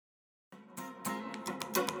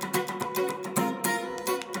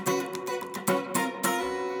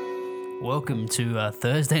welcome to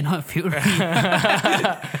Thursday Night Fury.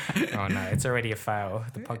 Oh no, it's already a fail.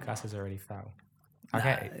 The podcast is already failed.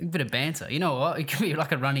 Okay. A bit of banter. You know what? It can be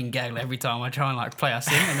like a running gag every time I try and like play us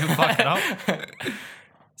in and then fuck it up.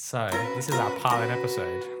 So this is our pilot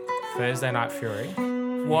episode, Thursday Night Fury.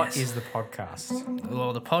 What is the podcast?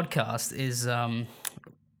 Well, the podcast is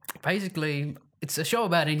basically it's a show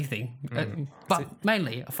about anything, but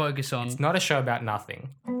mainly a focus on It's not a show about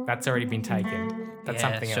nothing. That's already been taken. That's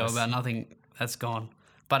something show else. about nothing that's gone,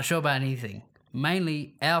 but a show about anything.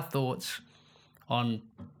 Mainly our thoughts on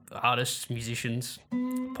artists, musicians,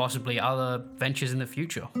 possibly other ventures in the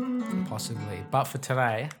future. Possibly. But for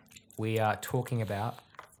today, we are talking about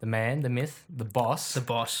the man, the myth, the boss, The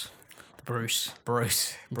boss, Bruce.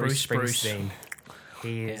 Bruce Bruce. Springsteen.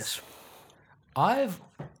 He is. Yes. I've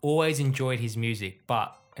always enjoyed his music,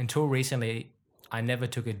 but until recently, I never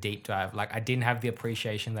took a deep dive. Like, I didn't have the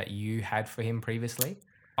appreciation that you had for him previously.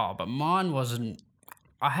 Oh, but mine wasn't.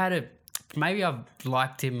 Maybe I've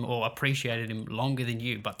liked him or appreciated him longer than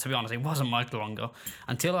you, but to be honest, it wasn't much longer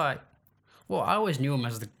until I always knew him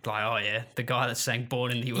as the the guy that sang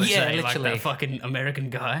 "Born in the USA," like literally. that fucking American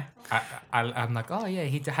guy. I'm like, oh yeah,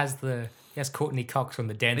 he has Courtney Cox from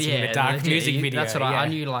the Dancing in the Dark music video. That's what yeah. I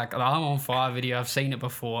knew. Like the I'm on Fire video, I've seen it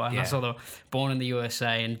before, and I Yeah. saw the "Born in the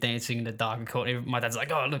USA" and "Dancing in the Dark." And Courtney, my dad's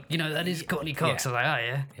like, "Oh look, that is Courtney Cox." Yeah. I was like, "Oh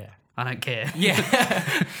yeah, Yeah. I don't care."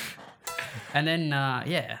 Yeah. And then,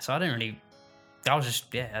 so I didn't really, I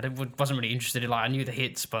wasn't really interested in, like, I knew the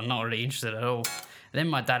hits, but not really interested at all. And then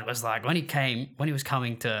my dad was like, when he was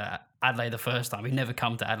coming to Adelaide the first time, he'd never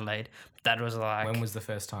come to Adelaide. Dad was like, When was the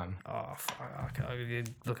first time? oh, fuck, I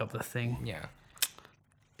look up the thing. Yeah.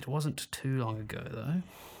 It wasn't too long ago, though.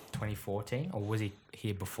 2014? Or was he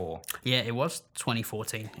here before? Yeah, it was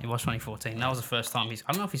 2014. It was 2014. That was the first time I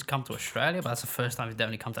don't know if he's come to Australia, but that's the first time he's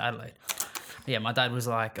definitely come to Adelaide. Yeah, my dad was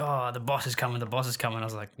like, "Oh, the boss is coming. I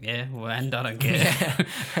was like, "Yeah, well, and I don't care."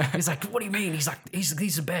 He's like, "What do you mean?" He's like, "He's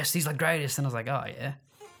the best. He's the greatest." And I was like, "Oh yeah."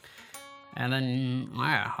 And then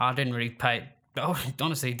I didn't really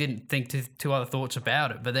honestly, didn't think two other thoughts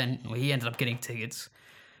about it. But then he ended up getting tickets,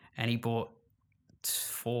 and he bought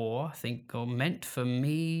 4, I think, or meant for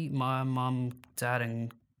me, my mum, dad,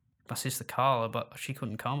 and my sister Carla, but she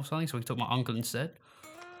couldn't come or something, so we took my uncle instead.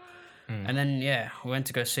 And then, we went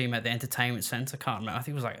to go see him at the entertainment centre. Can't remember. I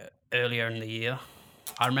think it was like earlier in the year.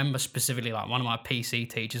 I remember specifically, like, one of my PC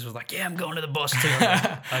teachers was like, "Yeah, I'm going to the boss too." I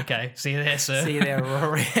was like, "Okay, see you there, sir." See you there,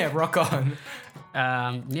 rock on.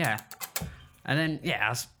 And then,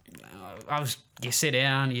 you sit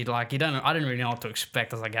down, I didn't really know what to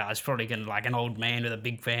expect. I was like, it's probably going to like an old man with a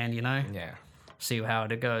big band, Yeah. see how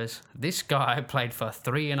it goes. This guy played for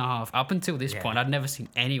 3.5. Up until this point, I'd never seen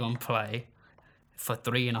anyone play for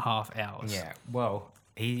 3.5 hours. Yeah. Well,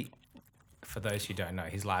 for those who don't know,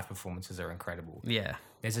 his live performances are incredible. Yeah.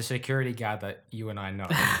 There's a security guard that you and I know.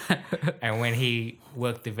 And when he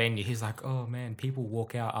worked the venue, he's like, "Oh man, people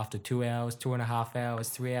walk out after 2 hours, 2.5 hours,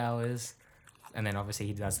 3 hours." And then obviously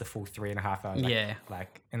he does the full 3.5 hours.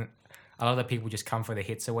 And a lot of the people just come for the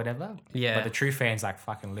hits or whatever. Yeah. But the true fans like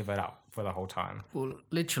fucking live it up for the whole time. Well,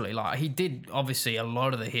 literally, like, he did obviously a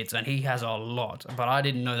lot of the hits, and he has a lot, but I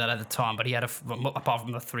didn't know that at the time. But he had apart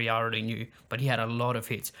from the 3 I already knew, but he had a lot of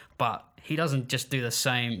hits. But he doesn't just do the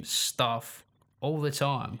same stuff all the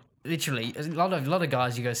time. Literally, a lot of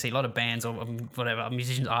guys you go see, a lot of bands or whatever,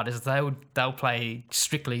 musicians, artists, they'll play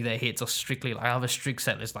strictly their hits, or strictly like have a strict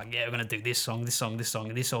set list, like, we're gonna do this song, in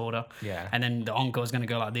this order. Yeah. And then the encore's gonna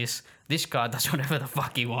go like this. This guy does whatever the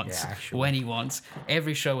fuck he wants, when he wants.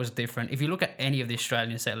 Every show is different. If you look at any of the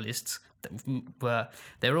Australian set lists,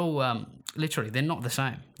 they're all literally, they're not the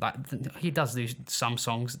same. Like, he does do some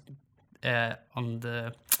songs on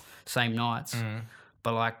the same nights.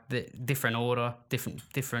 But like the different order, different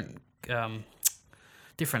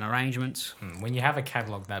arrangements. When you have a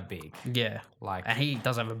catalogue that big, And he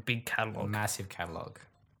does have a big catalogue. massive catalogue.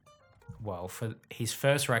 Well, for his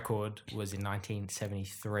first record was in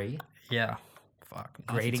 1973. Yeah. Fuck.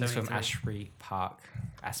 Greetings from 1973.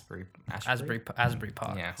 Asbury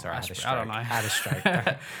Park. Yeah, sorry, I don't know. I had a stroke.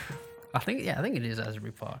 I think it is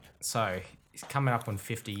Asbury Park. So he's coming up on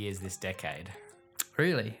 50 years this decade.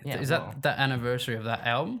 Really? Yeah, Is that the anniversary of that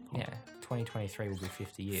album? Yeah, 2023 will be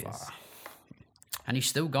 50 years. Fuck. And he's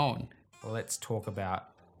still going. Well, let's talk about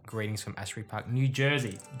Greetings from Asbury Park, New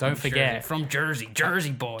Jersey. Don't forget. From Jersey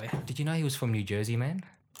boy. Did you know he was from New Jersey, man?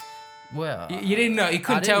 Well, You didn't know. You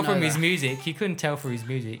couldn't didn't tell know from his that. music. You couldn't tell from his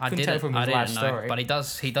music. You I couldn't tell from his life didn't story. but he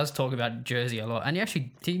does talk about Jersey a lot. And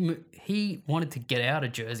he wanted to get out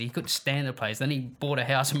of Jersey. He couldn't stand the place. Then he bought a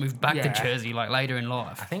house and moved back to Jersey, like, later in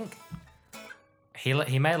life. I think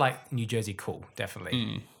he made like New Jersey cool,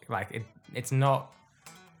 definitely. Like it's not.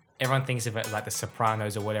 Everyone thinks of it like The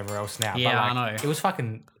Sopranos or whatever else now. Yeah, but like, I know. It was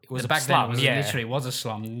fucking. It was a Back slum. then, it yeah. literally was a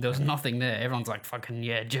slum. There was nothing there. Everyone's like, fucking,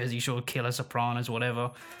 yeah, Jersey Shore, Killer, Sopranos,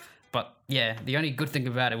 whatever. But yeah, the only good thing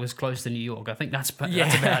about it was close to New York. I think that's about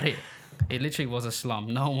it. It literally was a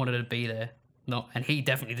slum. No one wanted to be there. No, and he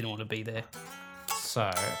definitely didn't want to be there.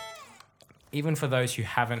 So, even for those who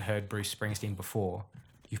haven't heard Bruce Springsteen before,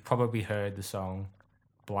 you've probably heard the song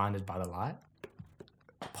 "Blinded by the Light,"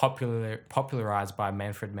 popularized by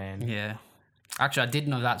Manfred Mann. Yeah. Actually, I did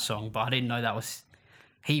know that song, but I didn't know that was...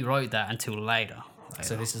 He wrote that until later.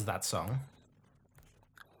 So this is that song.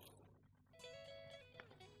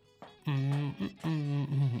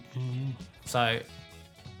 So,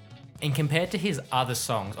 in compared to his other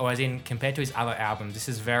songs, or as in compared to his other albums, this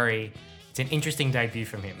is it's an interesting debut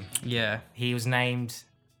from him. Yeah. He was named,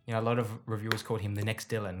 a lot of reviewers called him the next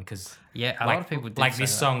Dylan because Yeah, a lot of people did like say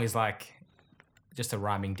this that. song is like just a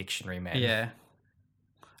rhyming dictionary, man. Yeah.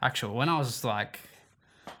 Actually, when I was like...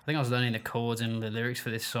 I think I was learning the chords and the lyrics for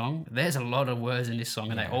this song. There's a lot of words in this song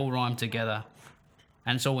and they all rhyme together.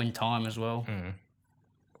 And it's all in time as well.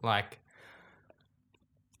 Like,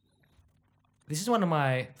 this is one of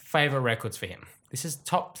my favorite records for him. This is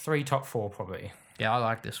top 3, top 4 probably. Yeah, I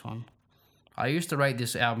like this one. I used to rate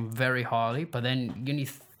this album very highly, but then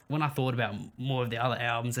when I thought about more of the other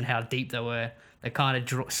albums and how deep they were, they kind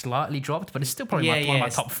of slightly dropped, but it's still probably one of my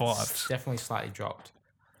top 5s. It's definitely slightly dropped.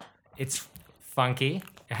 It's funky.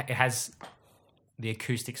 It has the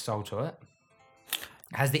acoustic soul to it.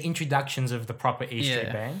 It has the introductions of the proper E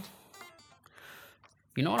Street Band.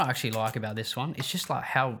 You know what I actually like about this one? It's just like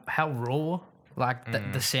how raw like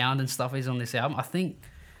the sound and stuff is on this album. I think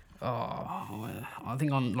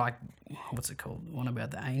on like what's it called? One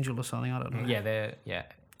about the angel or something. I don't know. Yeah.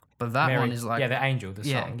 But that one is like the angel, the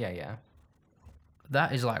song. Yeah.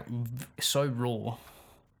 That is like so raw.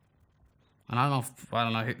 And I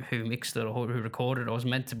don't know who mixed it or who recorded it. It was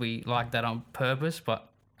meant to be like that on purpose, but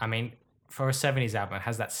I mean, for a 70s album, it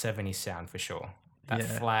has that 70s sound for sure. That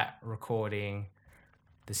Yeah. flat recording,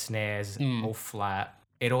 the snares all flat.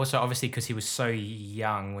 It also, obviously, because he was so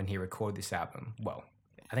young when he recorded this album. Well,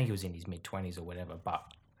 I think he was in his mid-20s or whatever, but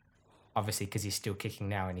obviously because he's still kicking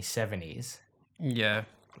now in his 70s, yeah,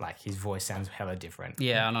 like his voice sounds hella different.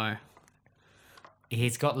 yeah, I know.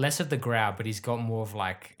 He's got less of the growl, but he's got more of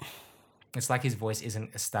like... It's like his voice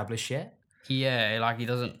isn't established yet. Yeah, like he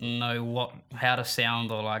doesn't know how to sound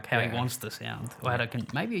or like how he Yeah. wants to sound, or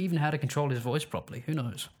maybe even how to control his voice properly. Who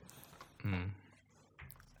knows?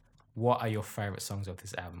 What are your favorite songs of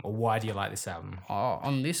this album? Or why do you like this album? Oh,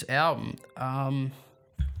 on this album,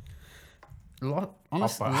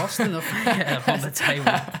 Lost in the on the table.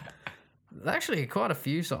 There's actually quite a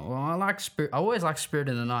few songs. Well, I always like Spirit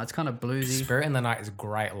in the Night. It's kind of bluesy. Spirit in the Night is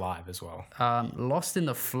great live as well. Lost in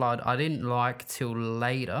the Flood, I didn't like till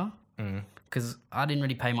later because I didn't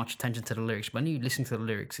really pay much attention to the lyrics. When you listen to the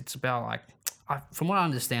lyrics, it's about like, from what I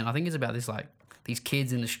understand, I think it's about this like these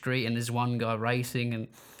kids in the street and there's one guy racing and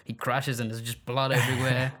he crashes and there's just blood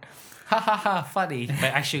everywhere. Ha ha ha, funny. But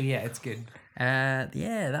actually, yeah, it's good. Yeah,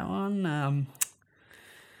 that one.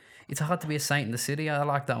 It's Hard to Be a Saint in the City. I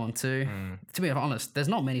like that one too. To be honest, there's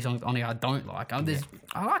not many songs on here I don't like.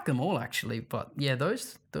 I like them all actually, but yeah,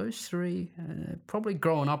 those three. Probably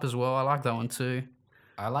Growing Up as well. I like that one too.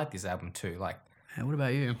 I like this album too. Like, What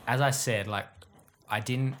about you? as I said, like,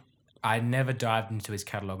 I never dived into his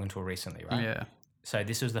catalog until recently, right? Yeah. So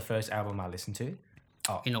this was the first album I listened to.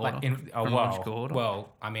 Oh, In order? Chronological order? Well,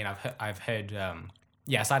 I mean, I've heard.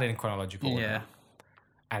 I started in chronological order. Yeah.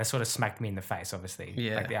 And it sort of smacked me in the face, obviously.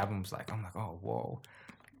 Yeah. Like the album was like, I'm like, oh, whoa.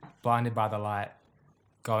 Blinded by the Light,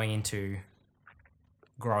 going into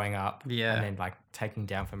Growing Up. Yeah. And then like Taking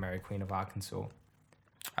Down for Mary Queen of Arkansas.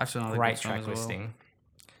 That's another Great good song track as well. listing.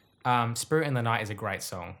 Spirit in the Night is a great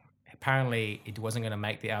song. Apparently, it wasn't going to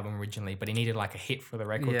make the album originally, but he needed like a hit for the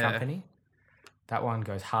record Yeah. company. That one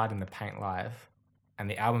goes hard in the paint live. And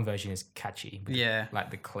the album version is catchy. With, Yeah. like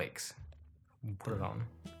the clicks. We'll put it on.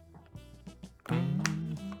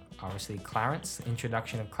 Obviously, Clarence,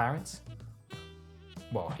 introduction of Clarence.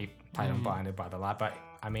 Well, he played on Blinded by the Light, but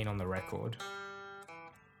I mean on the record.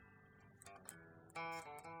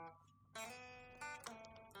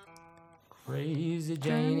 Crazy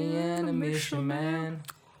Janie and a Mission Man.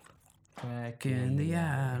 Back In the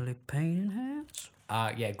alley, painting hands.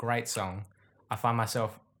 Yeah, great song. I find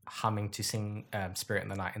myself humming to sing Spirit in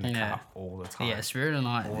the Night in the Yeah. car all the time. Yeah, Spirit of the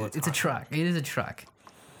Night. All the It's a time. track. It is a track.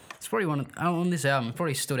 It's probably on this album. It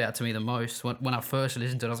probably stood out to me the most when I first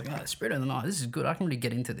listened to it. I was like, "Oh, Spirit of the Night. This is good. I can really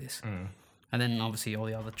get into this." And then obviously all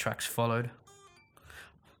the other tracks followed.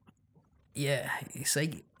 Yeah, you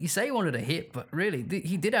say he wanted a hit, but really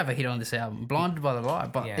he did have a hit on this album, "Blinded by the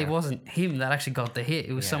Light." But Yeah. it wasn't him that actually got the hit;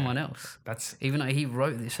 it was Yeah. someone else. That's Even though he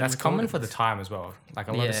wrote this, and that's common recorded for the this. time as well. Like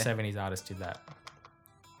a lot of Yeah. 70s artists did that.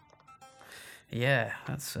 Yeah,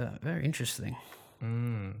 that's very interesting.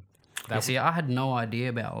 Mm. Yeah, see, I had no idea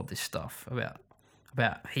about all this stuff about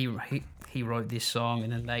he wrote this song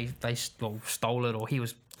and then they stole it, or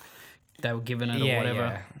they were given it Yeah, or whatever,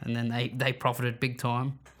 yeah. and then they profited big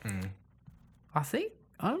time. Mm. I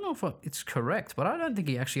don't know if it's correct, but I don't think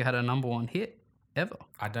he actually had a number one hit ever.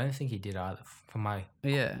 I don't think he did either. From my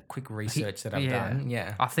Yeah, quick research that I've yeah. done,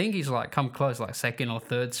 yeah. I think he's like come close, like second or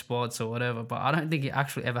third spots or whatever, but I don't think he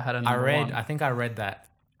actually ever had a number one. I think I read that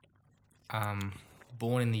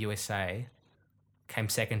Born in the USA came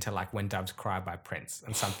second to like When Doves Cry by Prince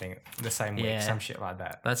and something the same week, Yeah. some shit like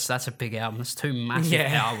that. That's a big album. That's two massive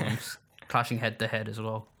Yeah. albums, clashing head to head as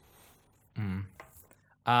well.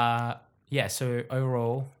 Yeah, so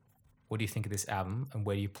overall, what do you think of this album and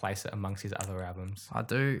where do you place it amongst his other albums? I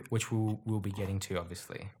do. Which we'll be getting to,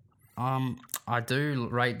 obviously. I do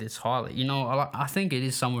rate this highly. You know, I think it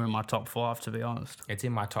is somewhere in my top 5, to be honest. It's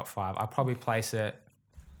in my top 5. I'll probably place it.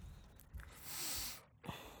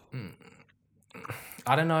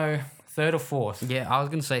 I don't know, third or fourth. Yeah, I was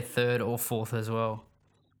gonna say third or fourth as well.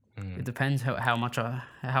 It depends how much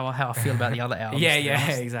how I feel about the other albums. Yeah, to be yeah,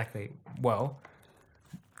 honest. exactly. Well,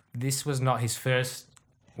 this was not his first.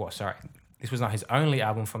 Well, sorry, this was not his only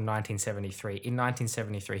album from 1973. In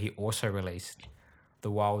 1973, he also released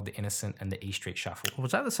 "The Wild, the Innocent," and "The E Street Shuffle."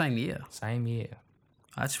 Was that the same year? Same year,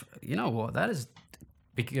 That's you know what that is.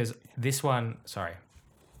 because this one, sorry,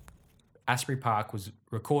 Asbury Park was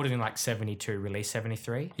recorded in like 72, released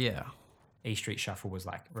 73. Yeah. E Street Shuffle was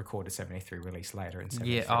like recorded 73, released later in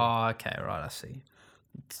 73. Yeah. Oh, okay. Right. I see.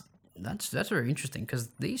 That's very interesting because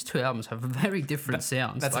these two albums have very different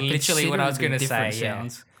sounds. that's literally what I was considerably gonna say, different yeah.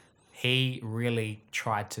 sounds. He really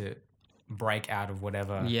tried to break out of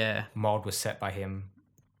whatever Yeah. mold was set by him,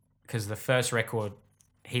 because the first record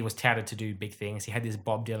he was touted to do big things. He had this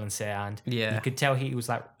Bob Dylan sound. Yeah. You could tell he was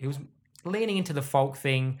leaning into the folk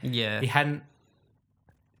thing. Yeah.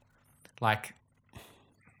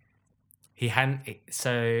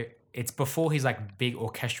 So it's before his like big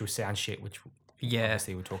orchestral sound shit, which Yeah.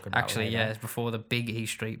 obviously we'll talk about Actually, later. yeah, it's before the big E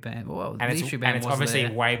Street Band. Well, And the E Street Band it's was obviously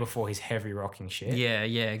there. way before his heavy rocking shit. Yeah,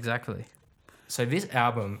 yeah, exactly. So this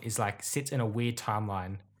album is like sits in a weird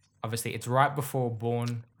timeline. Obviously, it's right before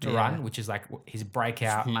Born to Yeah. Run, which is like his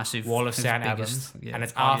breakout Massive- wall of his sound biggest, albums, yeah, and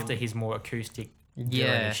it's arguably. after his more acoustic, Yeah.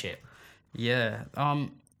 Dylan-y shit. Yeah.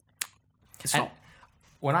 It's And not.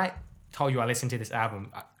 when I told you I listened to this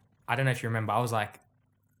album, I don't know if you remember, I was like,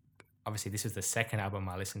 obviously this is the second album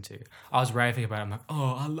I listened to. I was raving about it. I'm like,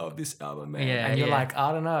 oh, I love this album, man. Yeah, and you're yeah. like,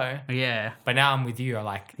 I don't know. Yeah. But now I'm with you. I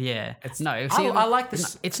like, Yeah. It's- I like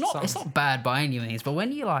this It's not. It's songs. not bad by any means. But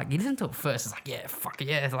when you listen to it first, it's like, yeah, fuck it,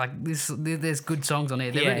 yeah. It's like there's good songs on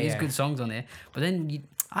there. There Yeah, really is yeah. good songs on there. But then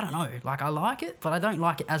I don't know. Like I like it, but I don't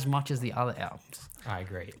like it as much as the other albums. I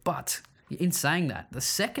agree. But in saying that, the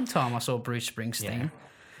second time I saw Bruce Springsteen, Yeah.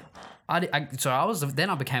 Then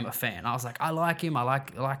I became a fan. I was like, I like him. I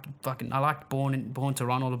like Born to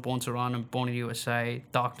Run, all the Born to Run and Born in the USA,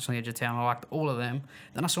 Darkness on the Edge of Town. I liked all of them.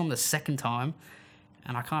 Then I saw him the second time,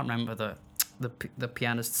 and I can't remember the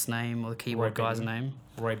pianist's name or the keyboard Roy guy's Bittan. name.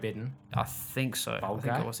 Roy Bittan. I think so. Bald I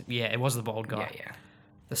think guy? it was. Yeah, it was the bald guy. Yeah, yeah.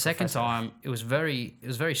 The second time, it was very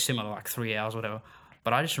similar, like 3 hours, whatever.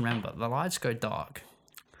 But I just remember the lights go dark.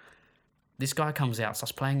 This guy comes out,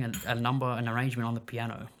 starts playing an arrangement on the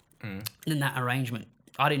piano. And in that arrangement,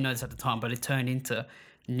 I didn't know this at the time, but it turned into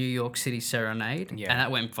New York City Serenade. Yeah. And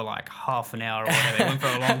that went for like half an hour or whatever. It went for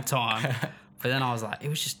a long time. But then I was like, it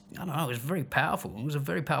was just, I don't know, it was very powerful. It was a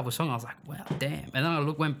very powerful song. I was like, wow, damn. And then I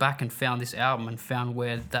went back and found this album and found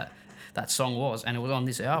where that song was, and it was on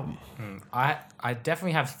this album. I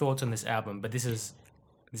definitely have thoughts on this album, but this is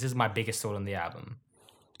my biggest thought on the album.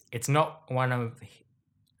 It's not one of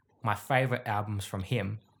my favorite albums from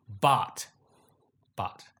him, but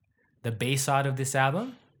the B-side of this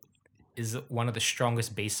album is one of the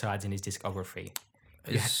strongest B-sides in his discography.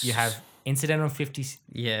 You have Incident on 57th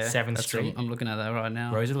Yeah, Street, I'm looking at that right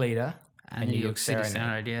now. Rosalita, And New York City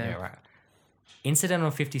Serenade, yeah. Yeah, right. Incident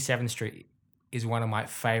on 57th Street is one of my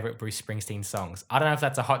favorite Bruce Springsteen songs. I don't know if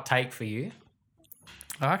that's a hot take for you.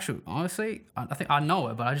 Actually, honestly, I think I know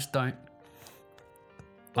it, but I just don't.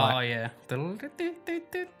 Like- Oh yeah.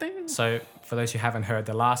 So, for those who haven't heard,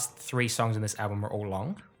 the last 3 songs in this album are all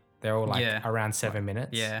long. They're all like Yeah. around 7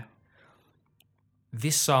 minutes. Yeah.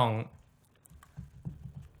 This song.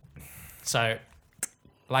 So,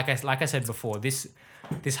 like I said before, this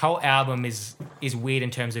this whole album is weird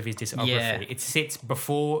in terms of his discography. Yeah. It sits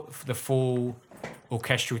before the full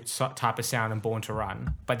orchestral type of sound and Born to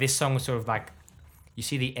Run, but this song was sort of like, you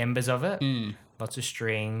see the embers of it, lots of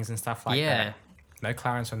strings and stuff like that. No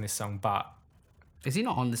Clarence on this song, but Is he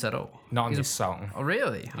not on this at all? not on this song. Oh,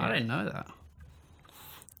 really? I didn't know that.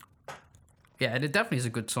 Yeah, it definitely is a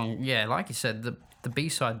good song. Yeah, like you said, the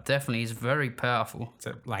B-side definitely is very powerful.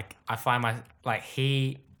 So like I find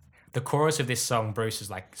the chorus of this song, Bruce is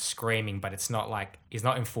like screaming, but it's not like he's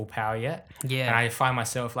not in full power yet. Yeah. And I find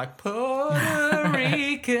myself like Puerto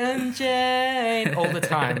Rican Jane all the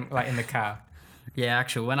time, like in the car. Yeah,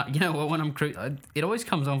 actually, when I'm it always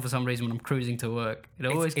comes on for some reason when I'm cruising to work. It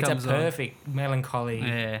always It's comes a perfect melancholy. on.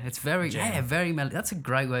 Yeah, it's very that's a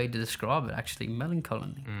great way to describe it. Actually,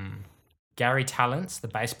 melancholy. Gary Talents, the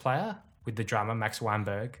bass player, with the drummer Max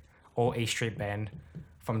Weinberg, or E Street Band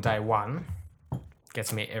from day one,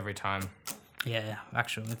 gets me every time. Yeah,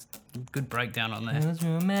 actually, it's a good breakdown on there. Those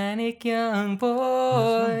romantic young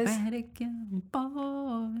boys.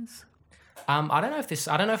 Boys. I don't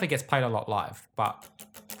know if it gets played a lot live, but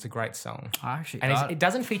it's a great song. Actually, It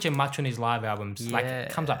doesn't feature much on his live albums. Like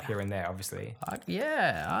it comes up Yeah. here and there, obviously.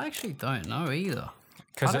 I actually don't know either.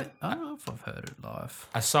 Because I don't know if I've heard it live.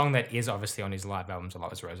 a song that is obviously on his live albums a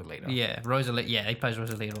lot is Rosalita. Yeah, Rosalita. Yeah, he plays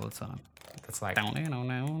Rosalita all the time. That's like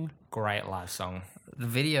The great live song.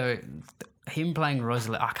 video, him playing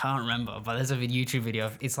Rosalita, I can't remember, but there's a YouTube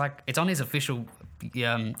video. It's on his official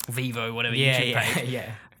Vivo whatever YouTube page.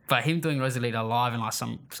 Yeah. But him doing Rosalita live in like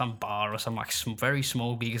some bar or some like very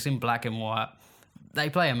small gig. It's in black and white. They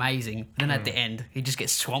play amazing. Then at the end, he just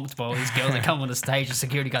gets swamped by all these girls that come on the stage. The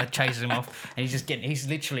security guard chases him off, and he's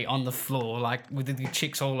literally on the floor, like with the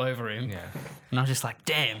chicks all over him. Yeah. And I was just like,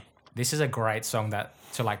 damn. This is a great song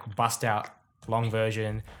to like bust out long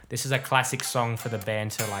version. This is a classic song for the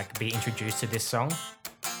band to like be introduced to this song.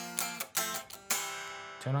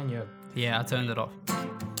 Turn on your... Yeah, I turned it off.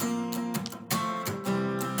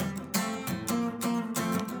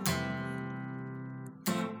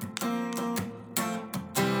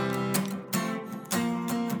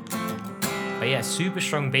 But yeah, super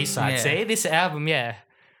strong B-side. Yeah. See, this album, yeah.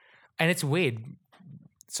 And it's weird.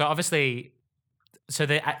 So obviously...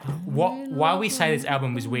 why we say this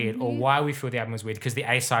album was weird, or why we feel the album was weird, because the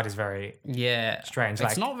A side is very strange.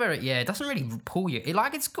 It's not very. Yeah, it doesn't really pull you.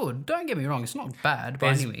 It's good. Don't get me wrong. It's not bad by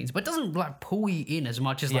any means, but it doesn't like pull you in as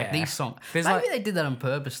much as like these songs. There's Maybe like- they did that on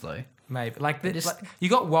purpose though. Maybe you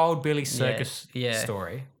got Wild Billy's Circus Yeah.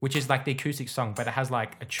 Story, which is like the acoustic song, but it has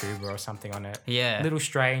like a tuba or something on it. Yeah. Little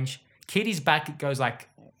strange. Kitty's back. It goes like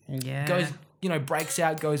Yeah. breaks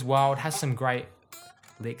out, goes wild, has some great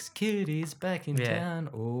licks. Kitty's back in town.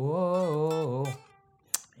 Oh.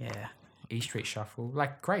 Yeah. E Street Shuffle.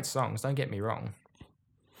 Like great songs. Don't get me wrong.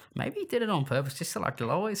 Maybe he did it on purpose, just to like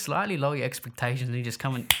slightly lower your expectations, and he just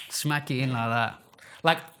come and smack you in like that.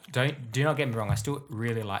 Like do not get me wrong. I still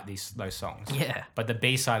really like those songs. Yeah. But the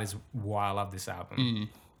B side is why I love this album.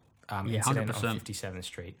 Yeah, Incident 100%. on 57th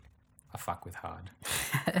Street. I fuck with hard.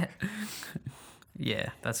 Yeah,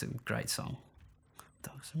 that's a great song.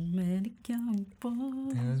 Those romantic young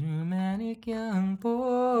boys. Those romantic young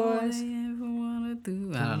All boys. I ever wanna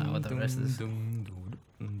do. I don't know what the rest is.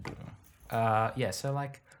 Yeah, so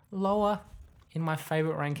like lower in my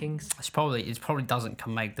favorite rankings. It probably doesn't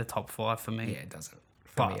make the top 5 for me. Yeah, it doesn't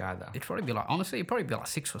for But me either. it'd probably be like, honestly, it'd probably be like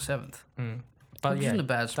 6th or 7th. But which yeah, isn't a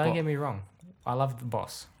bad spot. don't get me wrong. I love the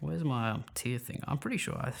boss. Where's my tier thing? I'm pretty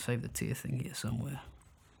sure I saved the tier thing here somewhere.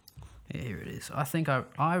 Yeah, here it is. I think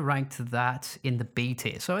I ranked that in the B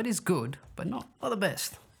tier. So it is good, but not the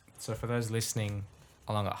best. So for those listening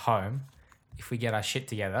along at home, if we get our shit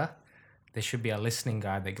together, there should be a listening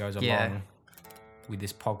guide that goes along with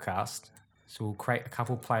this podcast. So we'll create a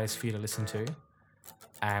couple players for you to listen to,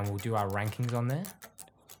 and we'll do our rankings on there.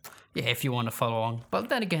 Yeah, if you want to follow on. But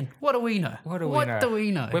then again, what do we know? What do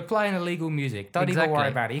we know? We're playing illegal music. Don't even worry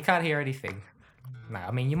Exactly. about it. You can't hear anything. No,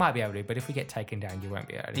 I mean, you might be able to, but if we get taken down, you won't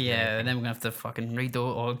be able to hear Yeah, anything. and then we're going to have to fucking redo it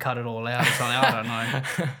or cut it all out or something. I don't know.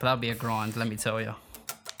 But that'll be a grind, let me tell you.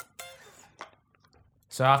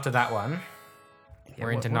 So after that one, Yeah,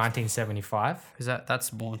 we're into 1975. Because that's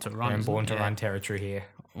Born to Run. We're in isn't Born it? to Yeah. Run territory here.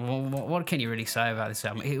 Well, what can you really say about this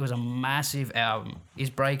album? It was a massive album. His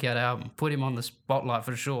breakout album. Put him on the spotlight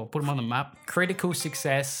for sure. Put him on the map. Critical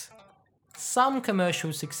success, some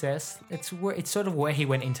commercial success. It's sort of where he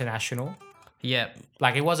went international. Yeah.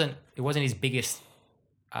 Like it wasn't his biggest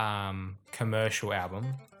commercial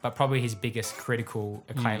album, but probably his biggest critical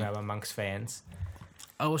acclaim album amongst fans.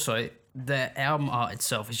 Also, the album art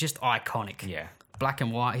itself is just iconic. Yeah. Black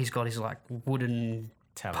and white. He's got his like wooden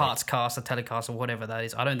parts caster, telecaster, whatever that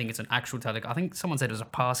is. I don't think it's an actual telecaster. I think someone said it was a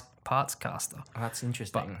parts caster. Oh, that's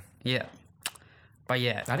interesting. Yeah. But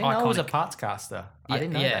yeah, I didn't know it was a iconic. parts caster. I Yeah,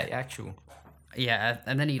 didn't know yeah. that actual. Yeah,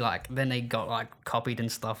 and then then they got like copied and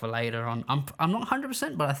stuff for later on. I'm not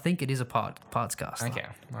 100%, but I think it is a parts caster. Okay,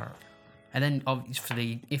 all right. And then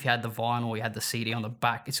obviously, if you had the vinyl, you had the CD on the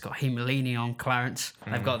back. It's got him leaning on Clarence.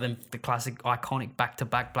 They've got the classic, iconic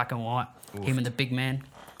back-to-back black and white. Him and the big man.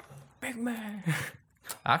 Big man.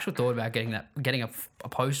 I actually thought about getting a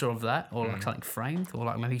poster of that, or like something framed, or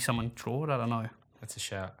like maybe someone draw it. I don't know. That's a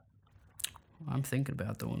shout. I'm thinking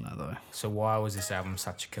about doing that though. So why was this album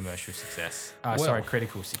such a commercial success? Well-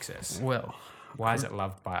 Critical success. Well, Why is it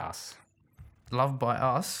loved by us? loved by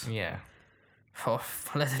us. Yeah. Oh,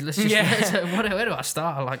 let's just. Yeah. Where do I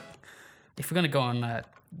start? Like, if we're gonna go on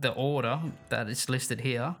the order that is listed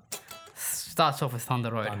here, starts off with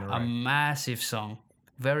Thunder Road, Thunder a Road. massive song,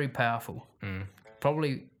 very powerful.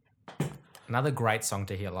 Probably, Another great song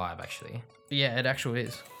to hear live, actually. yeah, it actually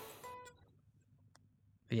is.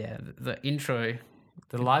 Yeah, the intro.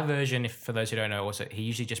 The live version, if for those who don't know, also he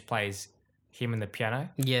usually just plays him and the piano.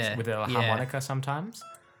 Yeah, With a yeah. harmonica sometimes.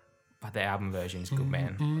 But the album version is good,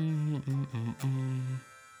 man.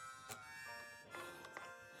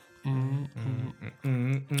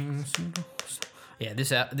 Yeah,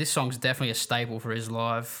 this song's definitely a staple for his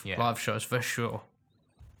live shows for sure.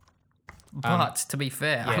 But to be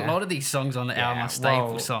fair, a yeah. lot of these songs on the album are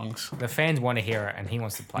staple well, songs. The fans want to hear it, and he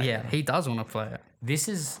wants to play Yeah, it. he does want to play it. This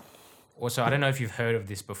is also, I don't know if you've heard of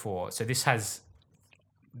this before. So this has,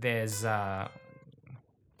 there's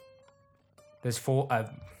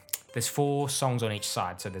four songs on each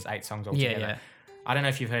side. So there's 8 songs altogether. Yeah. I don't know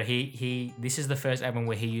if you've heard. This is the first album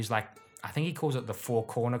where he used, like, I think he calls it the 4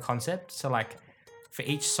 corner concept. So like, for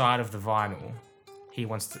each side of the vinyl, he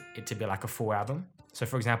wants it to be like a full album. So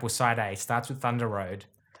for example, side A starts with Thunder Road.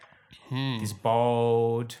 This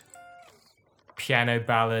bold piano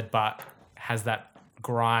ballad, but has that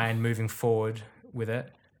grind moving forward with it.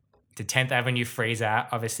 To 10th Avenue Freeze Out.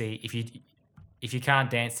 Obviously, if you can't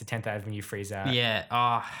dance to 10th Avenue Freeze Out, Yeah,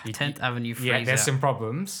 10th Avenue Freeze yeah, there's Out. some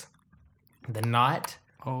problems. The Night,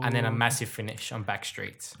 and then a Oh. massive finish on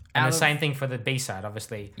Backstreets. Out And the of- same thing for the B-side,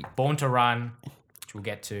 obviously. Born to Run, which we'll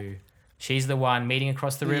get to. She's the One, Meeting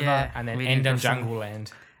Across the River, Yeah, and then Meeting End on Across the- Jungle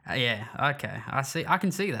Land. Yeah, okay. I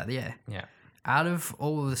can see that, yeah. Yeah. Out of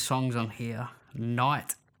all the songs on here,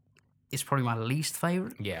 Night is probably my least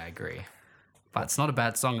favourite, Yeah, I agree. but it's not a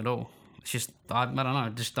bad song at all. It's just, I don't know,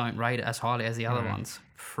 just don't rate it as highly as the other ones.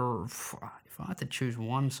 If I had to choose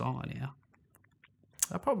one song on here,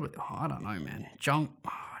 I probably, I don't know, man. Jungle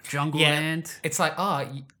Yeah, Land. it's like, how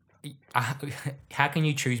can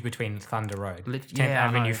you choose between Thunder Road, 10th Yeah, I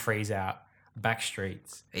Avenue know. Freeze Out,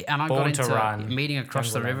 Backstreets? And I Born got to into Run, Meeting Across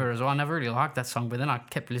the Jungle Land. River as well. I never really liked that song, but then I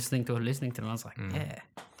kept listening to it, and I was like, yeah,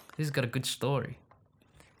 this has got a good story.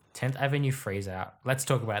 10th Avenue Freeze Out. Let's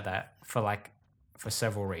talk about that for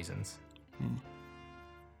several reasons.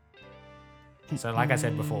 So like I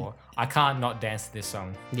said before, I can't not dance to this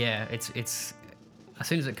song. Yeah, it's as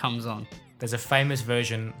soon as it comes on. There's a famous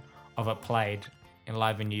version of it played in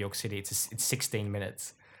live in New York City. It's 16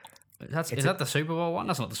 minutes. Is that the Super Bowl one?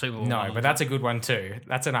 That's not the Super Bowl one. No, but that's a good one too.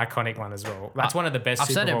 That's an iconic one as well. That's one of the best I've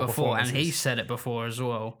Super said it Bowl before, and he performances. said it before as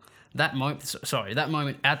well. That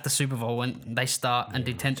moment at the Super Bowl when they start and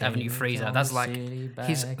do 10th Avenue Freeze Out. That's like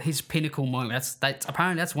his pinnacle moment. That's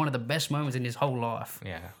apparently that's one of the best moments in his whole life.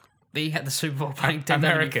 Yeah. He had the Super Bowl playing 10th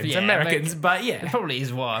Avenue. Yeah, Americans, but It yeah. probably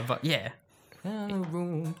is why, but yeah.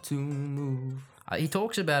 Room to move. He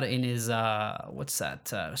talks about it in his what's that?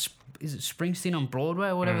 Is it Springsteen on Broadway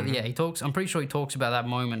or whatever? Yeah, he talks. I'm pretty sure he talks about that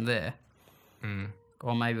moment there,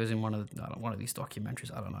 or maybe it was in one of these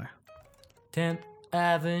documentaries. I don't know. 10th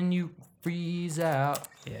Avenue Freeze Out.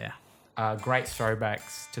 Yeah, Great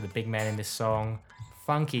throwbacks to the big man in this song.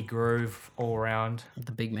 Funky groove all around.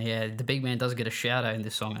 the big man. Yeah, the big man does get a shout out in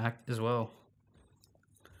this song as well.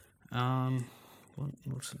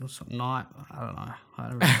 What's Night? I don't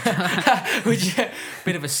know. Which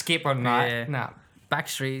bit of a skip on Night. Yeah. Nah.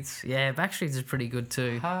 Backstreets. Yeah, Backstreets is pretty good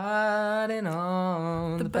too. Hiding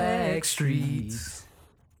on the back streets.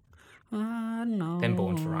 Then Then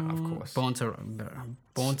Born to Run, of course. Born to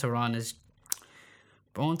Run is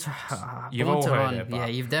Born to You've Born all to heard Run. it, but- Yeah,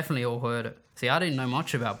 you've definitely all heard it. See, I didn't know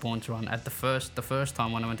much about Born to Run at the first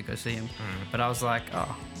time when I went to go see him, but I was like,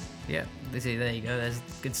 oh, yeah, there you go. There's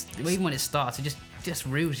good. Even when it starts, it just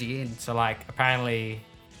reels you in. So like apparently,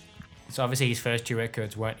 so obviously his first 2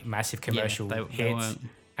 records weren't massive commercial they hits, weren't.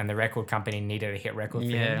 and the record company needed a hit record for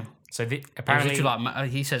Yeah. him. So It was apparently, literally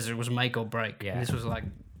like he says it was make or break. Yeah. This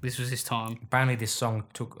was his time. apparently this song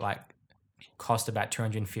took like cost about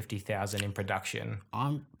 250,000 in production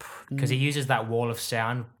I'm because he uses that wall of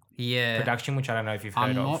sound yeah. production, which I don't know if you've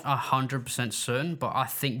heard I'm of. not 100% certain, but I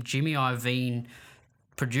think Jimmy Iovine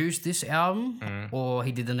produced this album or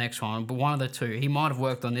he did the next one, but one of the two. He might have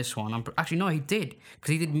worked on this one. Actually, no, he did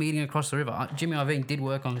because he did Meeting Across the River. Jimmy Iovine did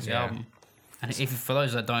work on this album. And if for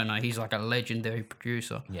those that don't know, he's like a legendary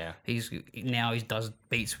producer. Yeah. He does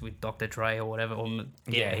beats with Dr. Dre or whatever.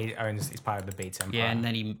 He's part of the Beats Empire. Yeah, and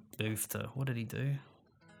then he moved to what did he do?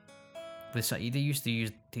 They used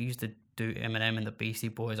to do Eminem and the Beastie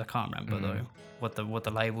Boys. I can't remember though what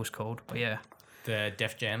the label's called. But yeah, the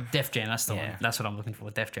Def Jam. Def Jam. That's the one. That's what I'm looking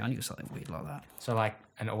for. Def Jam. I knew it was something weird like that. So like,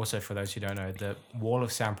 and also for those who don't know, the wall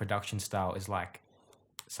of sound production style is like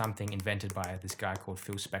something invented by this guy called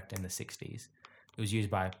Phil Spector in the 60s. It was used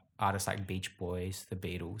by artists like Beach Boys, the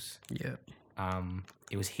Beatles. Yeah.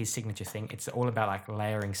 It was his signature thing. It's all about like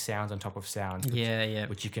layering sounds on top of sounds.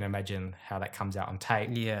 Which you can imagine how that comes out on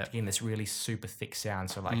tape. Yeah. In this really super thick sound.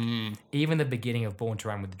 So like even the beginning of Born to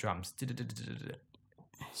Run with the drums,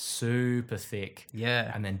 super thick. Yeah.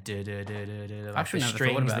 And then like Actually, the never thought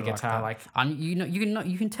strings, about the it guitar, like like and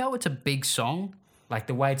you can tell it's a big song. like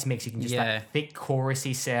the way it's mixed, you can just Yeah. like thick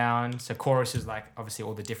chorusy sound. So chorus is like obviously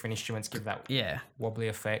all the different instruments give that Yeah. wobbly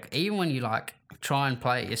effect. Even when you like try and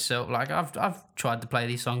play it yourself, like I've tried to play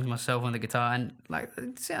these songs myself on the guitar, and like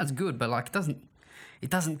it sounds good, but like it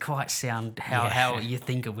doesn't quite sound how you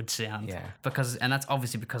think it would sound. Yeah. And that's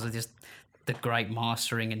obviously because of just the great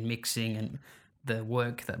mastering and mixing and the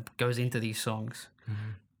work that goes into these songs.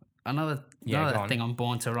 Another thing on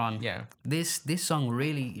Born to Run. Yeah. This song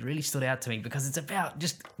really stood out to me because it's about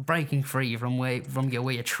just breaking free from where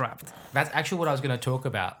you're trapped. That's actually what I was going to talk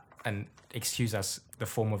about, and excuse us, the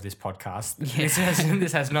form of this podcast. Yeah.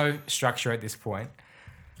 This has no structure at this point.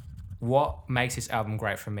 What makes this album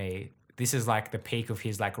great for me, this is like the peak of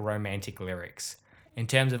his like romantic lyrics. In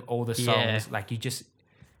terms of all the songs, like you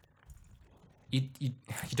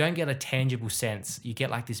don't get a tangible sense. You get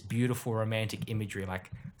like this beautiful romantic imagery, like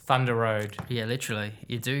Thunder Road. Yeah, literally,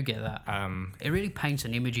 you do get that. It really paints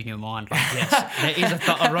an image in your mind. Like, yes, there is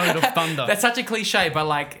a road of thunder. That's such a cliche, but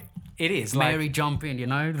like it is. Mary, jump in. You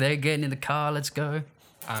know, they're getting in the car. Let's go.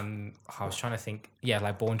 I was trying to think. Yeah,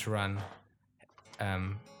 like Born to Run.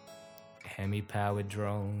 Hemi-powered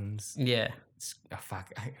drones. Yeah. Oh,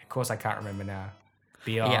 fuck. Of course, I can't remember now.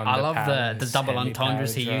 Beyond. Yeah, I love the Palace, double Hemi-powered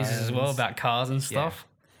entendres he uses as well drones. about cars and stuff.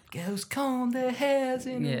 Girls comb their hairs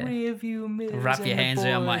in Yeah. the rearview mirrors. Wrap your and the hands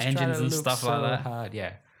around my boys try engines to and look stuff like so that. hard.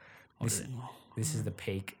 Yeah. This is the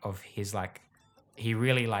peak of his like. He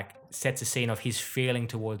really like sets a scene of his feeling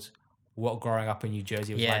towards what growing up in New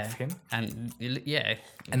Jersey was like for him. And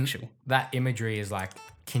And sure. that imagery is like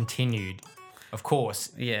continued, of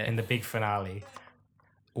course, Yeah. in the big finale.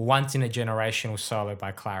 Once in a generational solo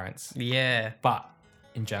by Clarence, Yeah. but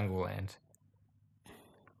in Jungle Land.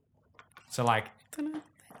 So like,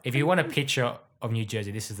 if you want a picture of New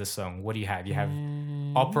Jersey, this is the song. What do you have? You have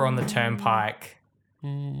Opera on the Turnpike,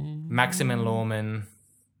 Maxim and Lawman.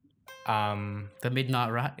 The Midnight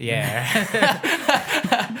Rat. Yeah.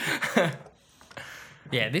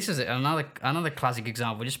 Yeah, this is another classic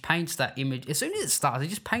example. It just paints that image. As soon as it starts, it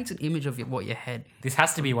just paints an image of what your head. This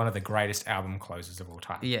has to be one of the greatest album closers of all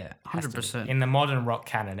time. Yeah, 100%. In the modern rock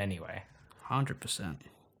canon, anyway. 100%.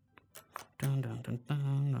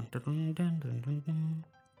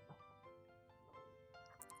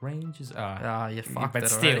 Rangers. You fucked But it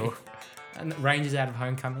still, already. and Rangers Out of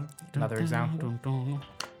Homecoming, another example.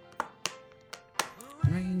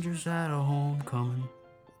 Rangers at a homecoming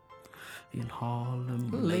in Harlem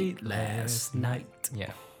late last night.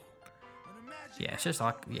 Yeah, Yeah, it's just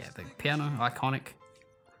like the piano iconic.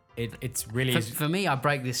 it's really For me, I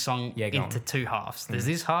break this song Yeah, go into on. two halves. There's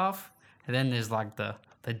this half, and then there's like the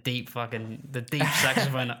deep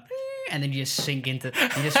saxophone, and then you just sink into,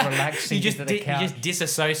 you just relax, sink into the couch. you just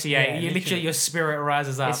disassociate. Yeah, you literally literally. your spirit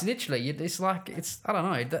rises up. It's literally, it's like, I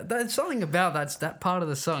don't know. There's something about that part of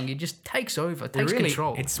the song. It just takes over, takes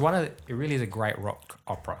control. It really is a great rock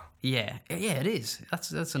opera. Yeah, it is.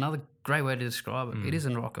 That's another great way to describe it. It is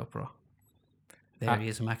a rock opera. There it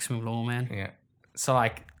is, Maximum Lawman. Yeah. So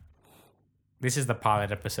like, this is the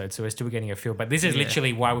pilot episode, so we're still getting a feel. But this is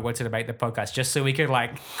literally why we wanted to make the podcast, just so we could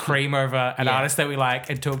like cream over an artist that we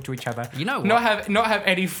like and talk to each other. You know what? Not have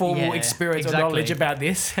any formal Yeah, experience or exactly. knowledge about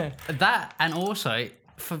this. That, and also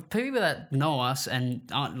for people that know us and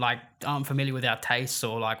aren't familiar with our tastes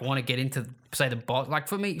or like want to get into, say, the Boss. Like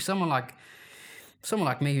for me, someone like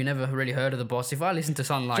me who never really heard of the Boss, if I listen to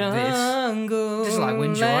something like this, just like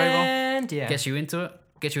wins you over, gets you into it,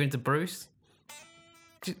 gets you into Bruce.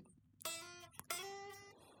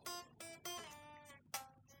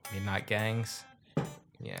 Midnight Gangs.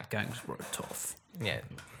 Yeah. Gangs were tough. Yeah.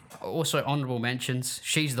 Also, honorable mentions.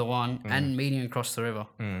 She's the One and Meeting Across the River.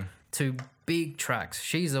 Two big tracks.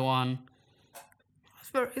 She's the One.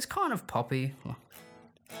 It's kind of poppy.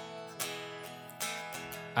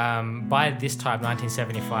 By this time,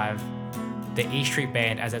 1975, the E Street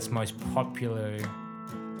Band, as its most popularly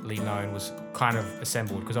known, was kind of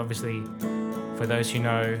assembled. Because obviously, for those who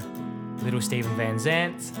know, Little Steven Van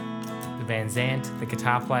Zandt, the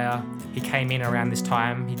guitar player, he came in around this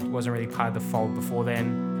time. He wasn't really part of the fold before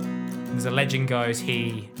then. As a legend goes,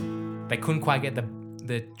 they couldn't quite get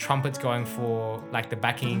the trumpets going for like the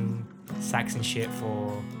backing sax and shit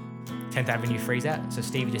for 10th Avenue Freeze Out. So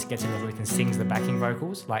Stevie just gets in the booth and sings the backing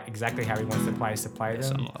vocals, like exactly how he wants the players to play them.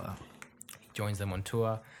 Something like that. Joins them on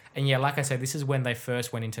tour. And yeah, like I said, this is when they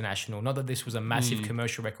first went international. Not that this was a massive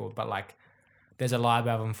commercial record, but like there's a live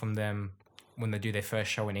album from them when they do their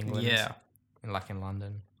first show in England. Yeah. Like in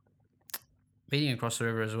London. Meeting Across the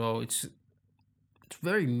River as well. It's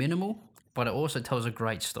very minimal, but it also tells a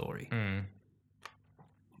great story.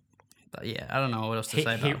 But yeah, I don't know what else to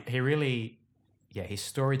say about he really, his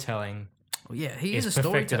storytelling. Yeah, he is a perfected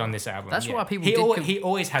storyteller on this album. That's why people. He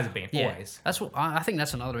always has been. Yeah, always. That's what I think.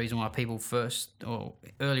 That's another reason why people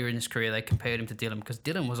earlier in his career they compared him to Dylan, because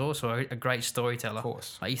Dylan was also a great storyteller. Of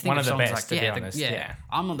course, like you think one of of the songs best. Like, to be honest, yeah.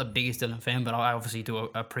 I'm not the biggest Dylan fan, but I obviously do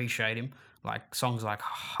appreciate him. Like songs like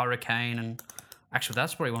Hurricane, and actually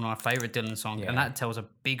that's probably one of my favorite Dylan songs, and that tells a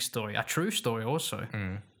big story, a true story also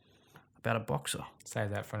about a boxer. Save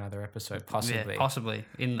that for another episode, possibly. Yeah, possibly.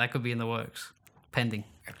 That could be in the works, pending.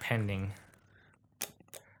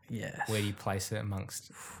 Yeah. Where do you place it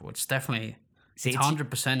amongst? Well, it's definitely. It's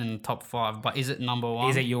 100% in the top 5, but is it number 1?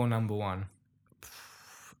 Is it your number 1?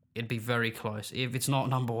 It'd be very close. If it's not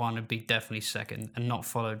number 1, it'd be definitely second and not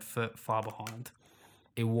followed far behind.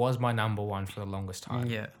 It was my number 1 for the longest time.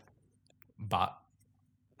 Yeah. But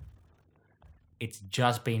it's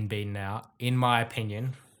just been beaten out, in my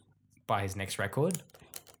opinion, by his next record,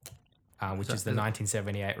 which is the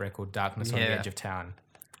 1978 record, Darkness on the Edge of Town.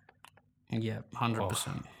 Yeah,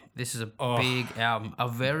 100%. This is a big album. A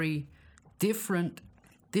very different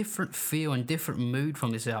feel and different mood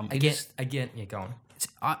from this album. Again, yeah, go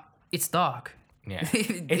on. It's dark. Yeah,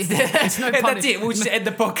 it's no pun. That's it. We'll just end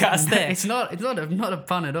the podcast there. It's not a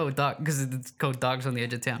pun at all. Dark, because it's called Darkness on the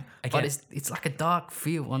Edge of Town. But it's like a dark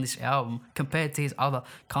feel on this album compared to his other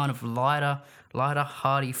kind of lighter,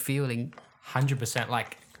 hearty feeling. 100%.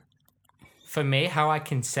 Like for me, how I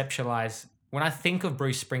conceptualize. When I think of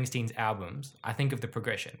Bruce Springsteen's albums, I think of the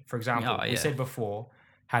progression. For example, we said before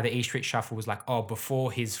how the E Street Shuffle was like,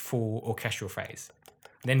 before his full orchestral phase.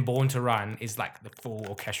 Then Born to Run is like the full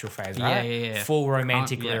orchestral phase, right? Yeah. Full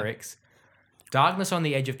romantic lyrics. Darkness on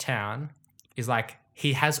the Edge of Town is like,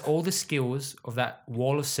 he has all the skills of that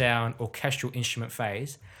wall of sound orchestral instrument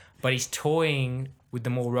phase, but he's toying with the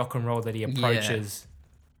more rock and roll that he approaches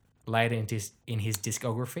later in his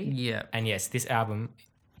discography. Yeah. And yes, this album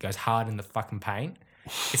goes hard in the fucking paint.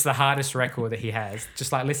 It's the hardest record that he has.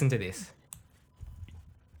 Just like, listen to this.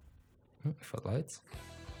 If it loads.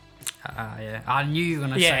 Yeah. I knew you were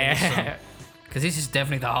going to say this song. Because this is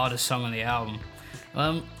definitely the hardest song on the album.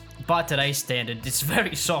 By today's standard, it's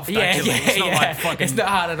very soft, actually. It's not like fucking... It's not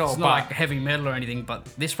hard at all. It's not like heavy metal or anything, but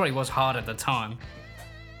this probably was hard at the time.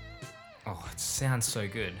 Oh, it sounds so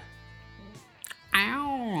good.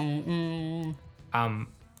 Ow.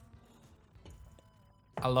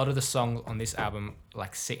 A lot of the songs on this album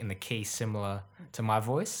like sit in the key similar to my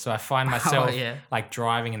voice, so I find myself like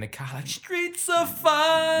driving in the car like streets of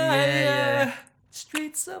fire,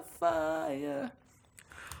 streets of fire.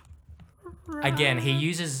 Again, he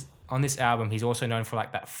uses on this album. He's also known for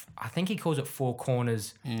like that. I think he calls it four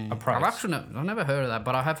corners approach. I've never heard of that,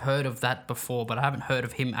 but I have heard of that before. But I haven't heard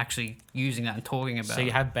of him actually using that and talking about. So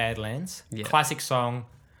you have Badlands, classic song,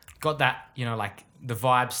 got that like the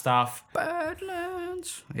vibe stuff.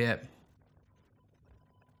 Badlands,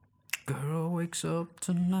 Girl wakes up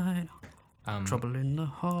tonight. Trouble in the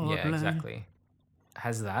heartland. Yeah, exactly.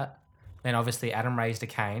 Has that. Then obviously Adam Raised a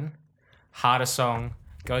Cain, harder song,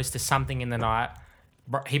 goes to Something in the Night.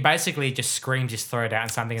 He basically just screams his throat out in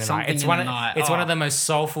Something in the Night. It's one of the most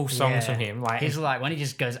soulful songs from him. Like he's like when he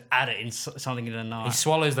just goes at it in Something in the Night. He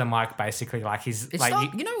swallows the mic basically. Like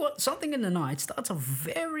you know what? Something in the Night starts off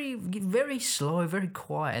very, very slow, very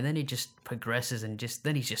quiet, and then he just progresses and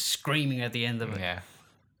then he's just screaming at the end of it. Yeah.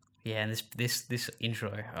 Yeah, and this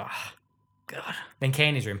intro. Oh, God. Then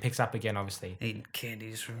Candy's Room picks up again, obviously. In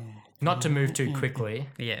Candy's Room. Not to move too quickly.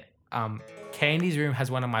 Yeah. Candy's Room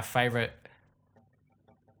has one of my favorite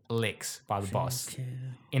licks by the boss.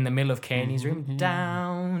 In the middle of Kenny's room.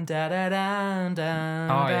 Down, da da down,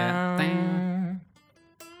 down. Oh, yeah. Down.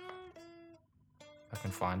 I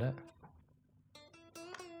can find it.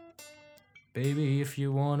 Baby, if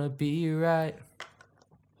you wanna be right.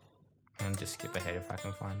 And just skip ahead if I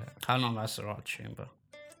can find it. I don't know if that's the right tune, but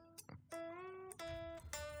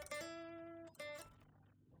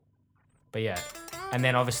But yeah. And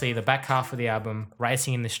then obviously the back half of the album,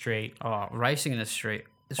 Racing in the Street. Racing in the Street.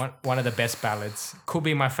 One of the best ballads. Could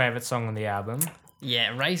be my favorite song on the album.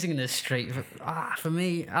 Yeah, Racing in the Street. For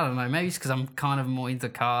me, I don't know. Maybe it's because I'm kind of more into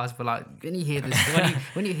cars, but like when you hear this,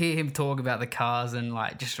 when you hear him talk about the cars and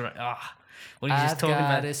like just when he's just talking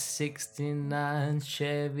about a 69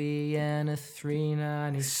 Chevy and a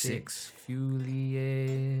 396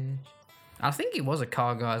 Foliage. I think he was a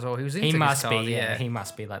car guy as well. He was into He must cars, be, yeah. He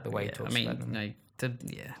must be like the way he talks about them.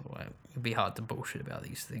 Well, it'd be hard to bullshit about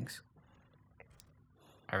these things.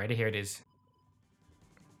 Alrighty, here it is.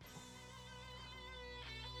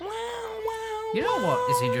 You know what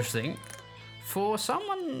is interesting? For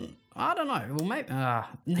someone, I don't know. Well,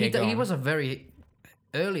 maybe he was a very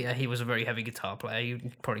earlier. He was a very heavy guitar player. He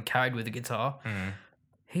probably carried with the guitar.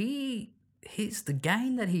 The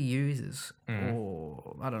gain that he uses,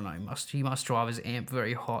 or I don't know, he must drive his amp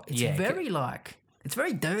very hot. It's it's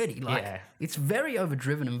very dirty. Like it's very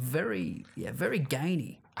overdriven and very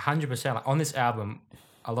gainy. 100%. Like on this album,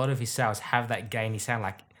 a lot of his sounds have that gainy sound.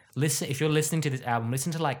 Like if you're listening to this album,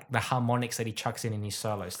 listen to like the harmonics that he chucks in his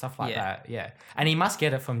solos, stuff like that. Yeah, and he must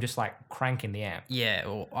get it from just like cranking the amp. Yeah,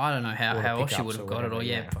 or I don't know how else you would have got it, or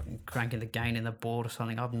fucking cranking the gain in the board or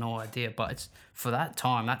something. I have no idea, but it's for that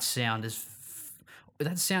time. That sounds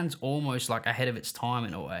almost like ahead of its time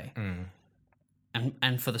in a way.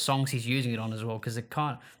 And for the songs he's using it on as well, because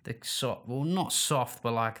they're soft. Well, not soft,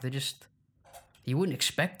 but like they're just you wouldn't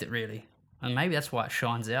expect it really, and maybe that's why it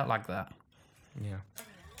shines out like that. Yeah.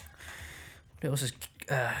 What else is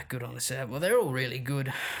good on this album? Well, they're all really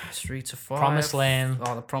good. Streets of Fire, Promised Land,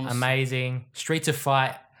 the Promised, amazing. Streets of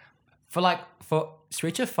Fight, for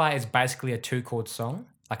Streets of Fight is basically a 2-chord song,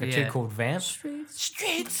 like a 2-chord vamp.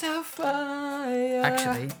 Streets of Fire.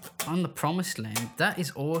 Actually, on the Promised Land,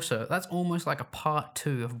 that's almost like a part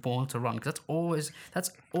 2 of Born to Run, because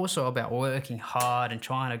that's also about working hard and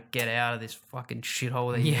trying to get out of this fucking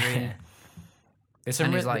shithole that you're in.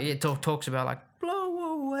 And he's like, talks about like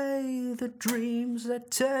blow away the dreams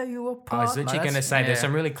that tear you apart. I was literally going to say there's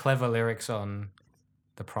some really clever lyrics on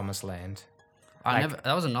the Promised Land.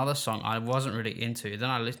 That was another song I wasn't really into. Then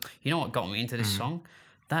I listened. You know what got me into this song?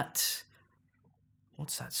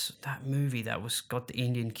 What's that movie that got the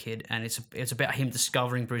Indian kid, and it's about him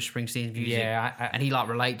discovering Bruce Springsteen's music. Yeah, and he like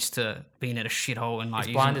relates to being at a shithole and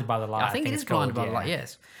like Blinded by the Light. I think it is Blinded by the Light.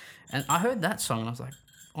 Yes, and I heard that song and I was like,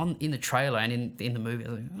 in the trailer and in the movie, I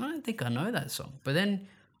was like, I don't think I know that song. But then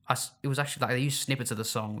it was actually like they used snippets of the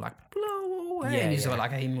song, like blow away, and he's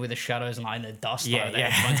like him with the shadows and like in the dust,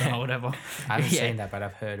 or whatever. I haven't seen that, but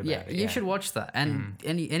I've heard about it. You should watch that, and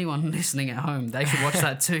anyone listening at home, they should watch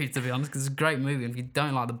that too. To be honest, because it's a great movie. And if you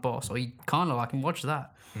don't like The Boss or you kind of like him, watch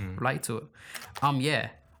that, relate to it. And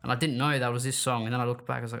I didn't know that was this song, and then I looked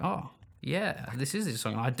back, I was like, oh yeah, this is this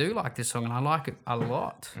song. I do like this song, and I like it a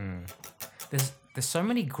lot. There's so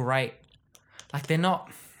many great, like they're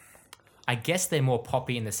not, I guess they're more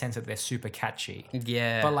poppy in the sense that they're super catchy.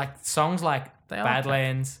 Yeah. But like songs like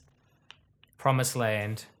Badlands, Promised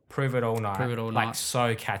Land, Prove It All Night, like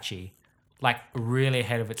so catchy. Like really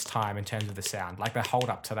ahead of its time in terms of the sound. Like they hold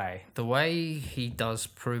up today. The way he does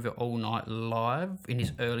Prove It All Night live in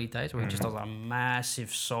his early days, where he just does a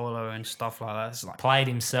massive solo and stuff like that. It's like played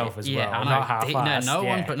himself as well. I know. Not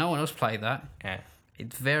half-assed. No one else played that. Yeah.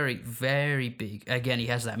 It's very, very big. Again, he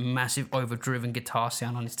has that massive overdriven guitar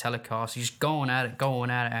sound on his Telecaster. He's going at it,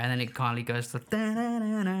 and then it kindly goes to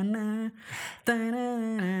and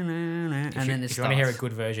then if you want to hear a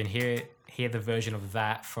good version, hear the version of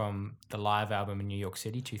that from the live album in New York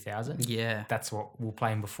City, 2000. Yeah. That's what we were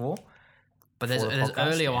playing before. But there's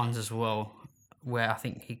earlier ones as well, where I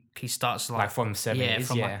think he starts like from the 70s. Yeah,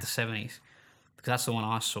 from like the 70s. Because that's the one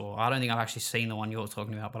I saw. I don't think I've actually seen the one you're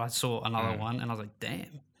talking about, but I saw another one and I was like,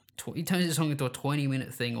 damn. He turns this song into a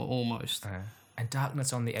 20-minute thing or almost. And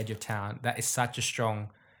Darkness on the Edge of Town, that is such a strong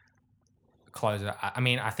closer. I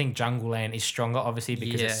mean, I think Jungle Land is stronger, obviously,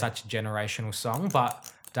 because it's such a generational song,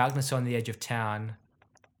 but Darkness on the Edge of Town,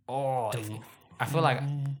 I feel like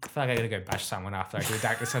I gotta go bash someone after I do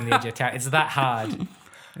Darkness on the Edge of Town. It's that hard.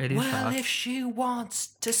 It is hard. If she wants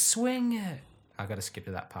to swing it. I gotta skip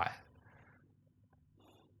to that part.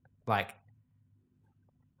 Like,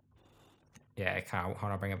 yeah, I can't.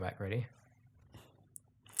 Hold on, bring it back. Ready?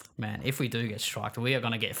 Man, if we do get striked, we are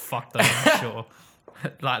gonna get fucked over for sure.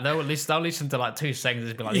 Like they'll listen to like 2 seconds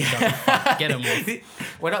and be like, "These guys are fucked. Get them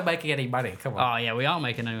off." We're not making any money. Come on. Oh yeah, we aren't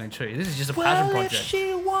making anything true. This is just a passion project. If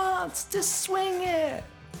she wants to swing it,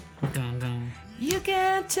 Dun, dun. you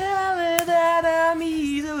can tell her that I'm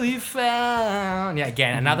easily found. Yeah,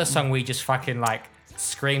 again, another song we just fucking like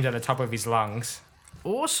screamed at the top of his lungs.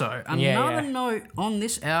 Also, Yeah, another yeah. note on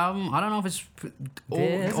this album. I don't know if it's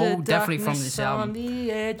There's all a definitely from darkness this on album,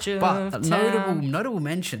 the edge of but a town. notable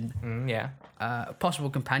mention. Yeah. A possible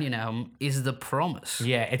companion album is The Promise.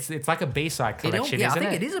 Yeah, it's like a B-side collection, I isn't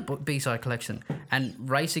think it? it is a B-side collection. And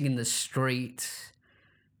Racing in the Street,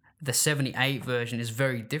 the 78 version is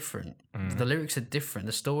very different. The lyrics are different.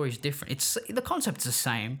 The story's different. It's the concept's the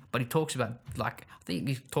same, but he talks about like I think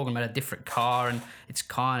he's talking about a different car, and it's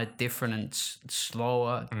kind of different and it's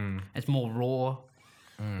slower. It's more raw.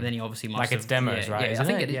 And then he obviously must Like have, it's demos, right? Yeah, Isn't I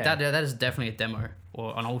think it? it, Yeah. that is definitely a demo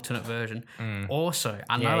or an alternate version. Also,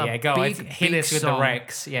 another Yeah, go on. big, Hit big us with song, the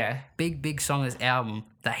Rex. Yeah. big song of this album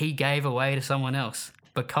that he gave away to someone else.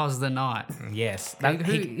 Because the Night. Yes.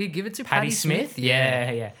 Who give it to? Patti Smith?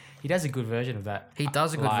 Yeah. He does a good version of that. He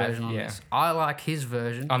does a good Live, version on yeah. this. I like his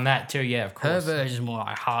version. On that too, yeah, of Her course. version is more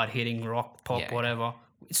like hard hitting rock, pop, Yeah. whatever.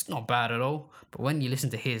 It's not bad at all. But when you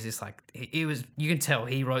listen to his, it's like it was. You can tell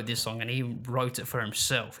he wrote this song and he wrote it for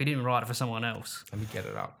himself. He didn't write it for someone else. Let me get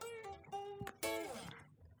it up.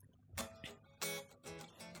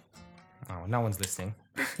 Oh, no one's listening.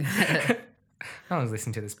 No one's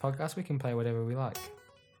listening to this podcast. We can play whatever we like.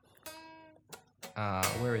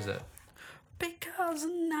 Where is it? Because the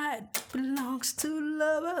night belongs to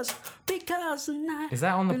lovers. Because the night Is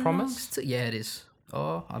that on The belongs Promise? to- yeah, it is.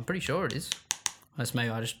 Oh, I'm pretty sure it is. Unless maybe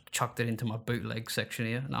I just chucked it into my bootleg section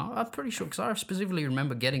here. No, I'm pretty sure because I specifically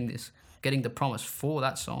remember getting The Promise for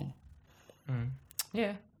that song.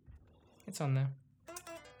 Yeah, it's on there.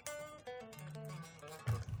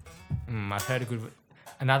 I've heard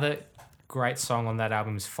another great song on that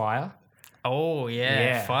album is Fire. Oh yeah,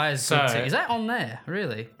 Yeah. Fire's So- good too. Is that on there?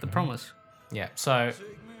 Really? The Promise. Yeah, so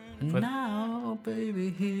Now, baby,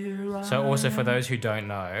 here I also for those who don't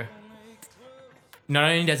know, not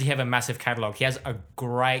only does he have a massive catalog, he has a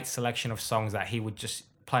great selection of songs that he would just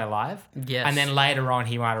play live. Yes. And then later on,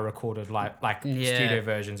 he might have recorded like Yeah. studio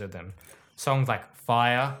versions of them. Songs like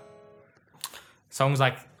Fire. Songs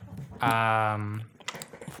like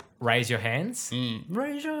Raise Your Hands.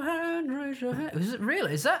 Raise your hand, raise your hand. Is it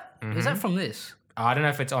really? Is that from this? I don't know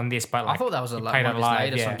if it's on this, but like I thought that was he one played of it his live,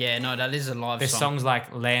 later yeah. songs. Yeah, no, that is a live There's song. songs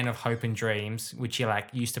like Land of Hope and Dreams, which he like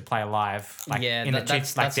used to play live, like Yeah, in that's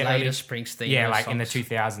the later early, Springsteen. yeah, those like in the songs.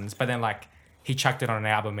 2000s. But then like he chucked it on an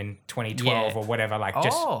album in 2012 Yeah. or whatever, like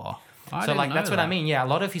just Oh, I so didn't like know that's what I that. mean. Yeah, a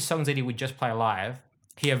lot of his songs that he would just play live,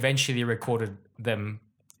 he eventually recorded them.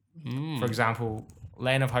 For example,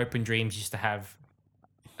 Land of Hope and Dreams used to have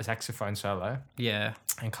a saxophone solo, Yeah,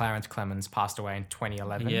 and Clarence Clemens passed away in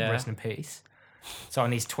 2011. Yeah. Rest in peace. So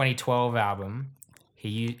on his 2012 album,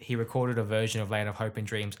 he recorded a version of Land of Hope and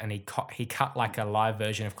Dreams, and he cut like a live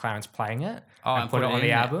version of Clarence playing it and put it on in the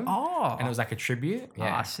there. album. Oh, And it was like a tribute. yeah.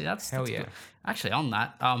 Yeah, See, that's hell that's yeah. good. Actually, on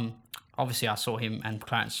that, obviously I saw him and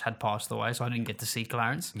Clarence had passed away, so I didn't get to see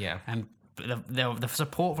Clarence. Yeah. And the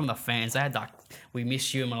support from the fans, they had like, "We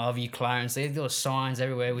miss you and I love you, Clarence." There were signs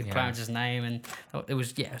everywhere with Clarence's name, and it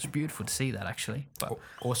was beautiful to see that actually. But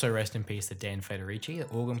Also, rest in peace to Dan Federici, the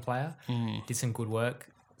organ player. Did some good work.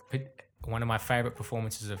 But one of my favorite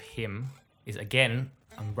performances of him is, again,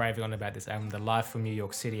 I'm raving on about this album, the Live from New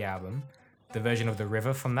York City album, the version of The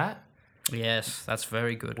River from that, yes, that's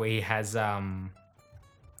very good. where he has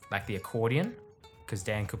like the accordion, because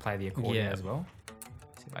Dan could play the accordion Yeah. as well.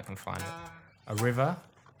 See if I can find it. A River.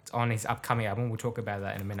 It's on his upcoming album. We'll talk about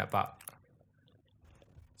that in a minute, but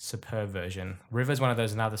superb version. River's one of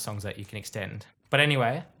those another songs that you can extend. But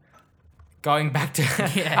anyway, going back to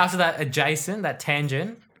after that adjacent, that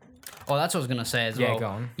tangent. Oh, that's what I was gonna say as Yeah, well. go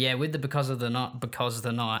on. Yeah, with the because of the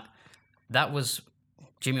night, that was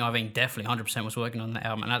Jimmy Iovine definitely 100% was working on the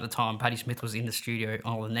album, and at the time, Patti Smith was in the studio,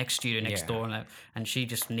 the next studio next Yeah. door, and she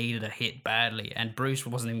just needed a hit badly. And Bruce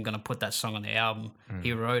wasn't even gonna put that song on the album.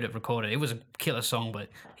 He wrote it, recorded it. It was a killer song, but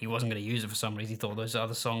he wasn't gonna use it for some reason. He thought those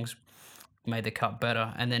other songs made the cut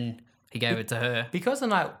better, and then he gave it to her. Because the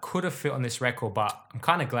Night could have fit on this record, but I'm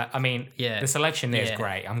kind of glad. I mean, Yeah. the selection there is Yeah.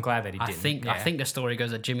 great. I'm glad that he didn't. I think the story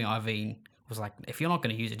goes that Jimmy Iovine was like, if you're not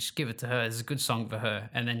going to use it, just give it to her. It's a good song for her.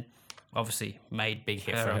 And then obviously made Big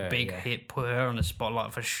hit her for a her, big yeah. hit, put her on the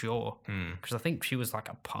spotlight for sure. Because I think she was like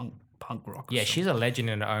a punk rock. Yeah, song. she's a legend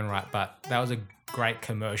in her own right, but that was a great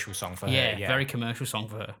commercial song for her. yeah, Yeah, very commercial song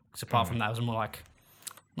for her. Because apart from that, it was more like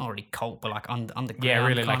not really cult, but like underground. Yeah,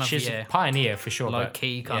 really, kind like of, she's yeah, a pioneer for sure. low but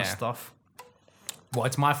key kind of yeah. stuff. Well,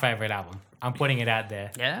 it's my favorite album. I'm putting it out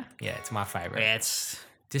there. Yeah, Yeah, it's my favorite. yeah. It's.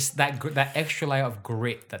 Just that extra layer of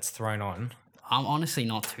grit that's thrown on. I'm honestly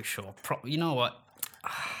not too sure. You know what?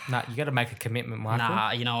 Nah, you got to make a commitment, Michael.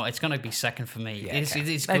 Nah, you know it's gonna be second for me. Yeah, It's, okay. it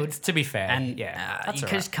is Like, good, to be fair, and yeah, you that's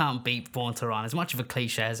just can't beat Born to Run. As much of a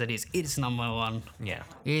cliche as it is, it's number one. Yeah,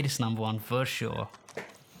 It is number one for sure.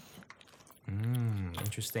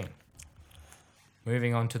 interesting.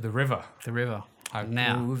 Moving on to The River. The River. I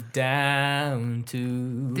Now, moved down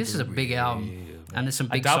to. this is a big album, and there's some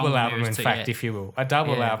A big double song album, in lyrics too, fact, yeah. if you will. A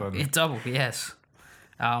double Yeah, album. It's double, yes.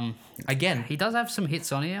 Again, He does have some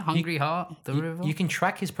hits on here. Hungry Heart, The River. you can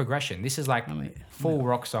track his progression. This is like full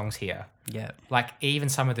rock songs here. Yeah. Like even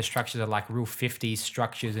some of the structures are like real 50s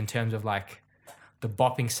structures in terms of like the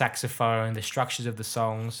bopping saxophone, the structures of the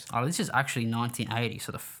songs. Oh, this is actually 1980,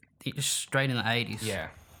 so it's straight in the 80s. Yeah.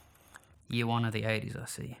 Year one of the 80s, I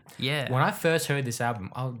see. Yeah. When I first heard this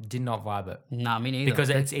album, I did not vibe it Nah, me neither. because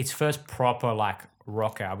it's its first proper like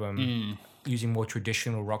rock album using more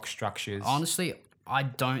traditional rock structures. Honestly, I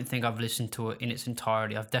don't think I've listened to it in its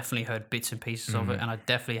entirety. I've definitely heard bits and pieces of it, and I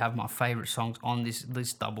definitely have my favorite songs on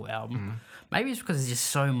this double album. Maybe it's because there's just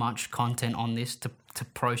so much content on this to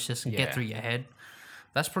process and Yeah. get through your head.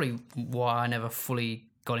 That's probably why I never fully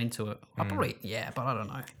got into it. I probably, but I don't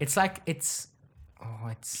know. It's like it's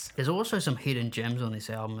There's also some hidden gems on this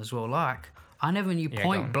album as well. Like, I never knew Yeah, go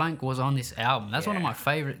Point on. Blank was on this album. That's one of Yeah. my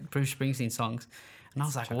favorite Bruce Springsteen songs. And I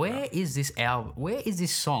was like, where is this album? Where is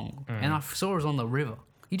this song? And I saw it was on The River.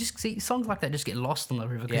 You just see songs like that just get lost on The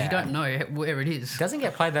River because Yeah. you don't know where it is. doesn't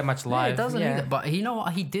get played that much Yeah, live. it doesn't either. But you know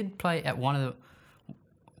what? He did play at one of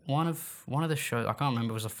the shows. I can't remember if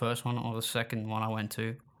it was the first one or the second one I went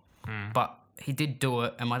to. But he did do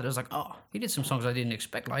it, and my dad was like, "Oh, he did some songs I didn't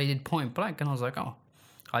expect. Like he did Point Blank," and I was like, "Oh,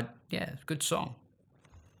 good song."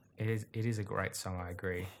 It is a great song, I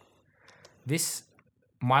agree.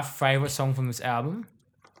 My favorite song from this album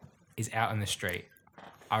is Out in the Street.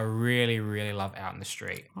 I really, really love Out in the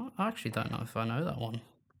Street. I actually don't know if I know that one.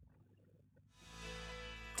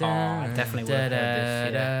 I definitely would have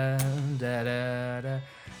heard this. Yeah.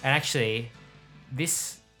 And actually,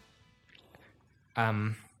 this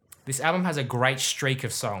album has a great streak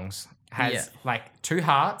of songs. Has like Two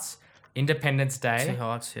Hearts, Independence Day, Two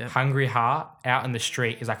Hearts, yeah. Hungry Heart, Out in the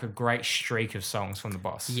Street is like a great streak of songs from the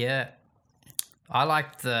boss. Yeah. I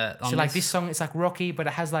like the... So like this song, it's like rocky, but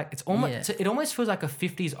it has like it almost feels like a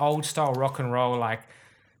 50s old style rock and roll, like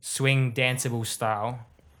swing danceable style.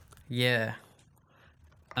 Yeah.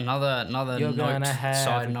 Another You're gonna note, have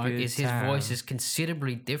side a note, good is his time. voice is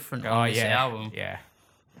considerably different Oh on this yeah, album. yeah.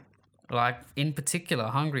 Like, in particular,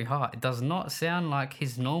 Hungry Heart, it does not sound like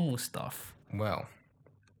his normal stuff. Well,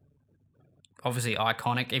 Obviously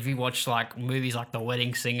iconic. If you watch like movies like The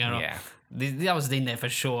Wedding Singer, yeah. I was in there for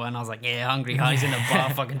sure, and I was like, yeah, Hungry Heart, he's in the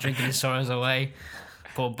bar fucking drinking his sorrows away.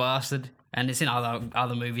 Poor bastard. And it's in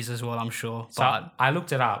other movies as well, I'm sure. So But I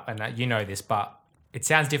looked it up, and you know this, but it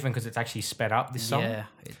sounds different because it's actually sped up. This song. yeah,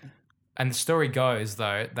 And the story goes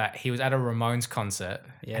though that he was at a Ramones concert,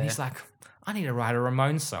 Yeah. and he's like, I need to write a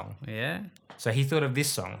Ramones song. yeah. So he thought of this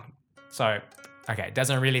song. So, okay, it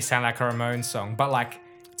doesn't really sound like a Ramones song, but like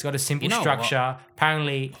it's got a simple You know structure.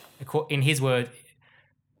 Apparently, in his word,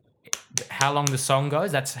 how long the song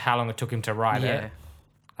goes, that's how long it took him to write Yeah. it.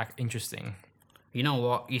 Like, interesting. You know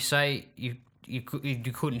what? You say you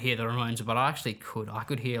couldn't hear the Ramones, but I actually could. I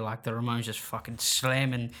could hear like the Ramones just fucking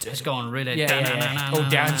slamming, just going really. Yeah. All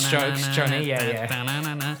downstrokes, Johnny. Yeah.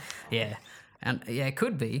 Yeah, and yeah, it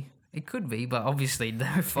could be. It could be, but obviously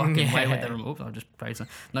no fucking way with the Ramones. I'll just praise them.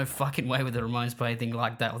 No fucking way with the Ramones play anything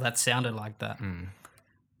like that, or that sounded like that.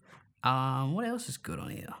 What else is good on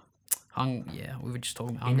here? We were just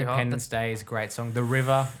talking about Hungry Heart. Independence Day is a great song. The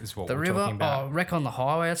River is what The we're River, talking about. Wreck on the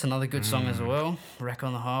Highway, that's another good song as well. Wreck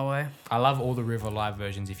on the Highway. I love all the River live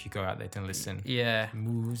versions if you go out there to listen. Yeah.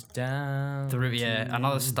 Moves down. The River, yeah,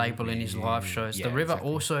 another staple in his live shows. Yeah, the River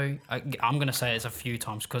exactly. also, I'm gonna say it a few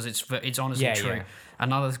times because it's honestly Yeah, true. yeah.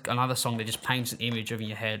 Another song that just paints an image of in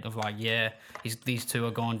your head of like, these two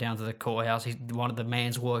are going down to the courthouse. One of the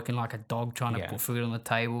man's working like a dog trying to Yeah. put food on the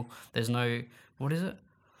table. There's no, what is it?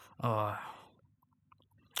 Oh,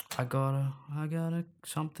 I got a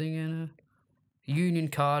something in a union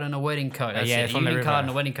card and a wedding coat. That's it. from the Union card River. and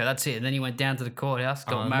a wedding coat. That's it. And then he went down to the courthouse,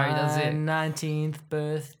 got On married. That's my it. 19th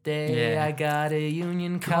birthday, Yeah. I got a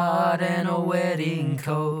union card and a wedding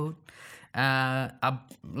coat.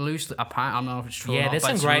 Loosely, apparently, I don't know if it's true. or Yeah, not, there's but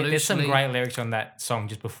some it's great loosely- lyrics on that song.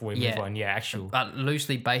 Just before we move Yeah. on, yeah, actual. But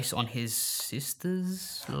loosely based on his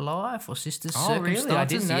sister's life or sister's Oh, really? circumstances. I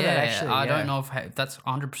didn't know that, Yeah, actually, I yeah. don't know if that's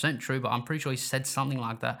 100% true, but I'm pretty sure he said something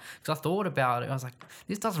like that. Because I thought about it, I was like,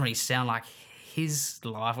 this doesn't really sound like his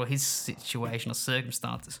life or his situation or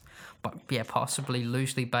circumstances. But yeah, possibly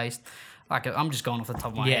loosely based. Like, I'm just going off the top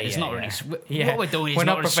of my head. It's not really. Yeah. What we're doing is we're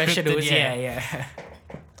not scripted, professionals. Yeah.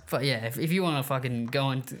 But yeah, if you want to fucking go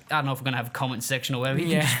and I don't know if we're gonna have a comment section or whatever, you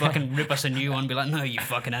Yeah. can just fucking rip us a new one and be like, no, you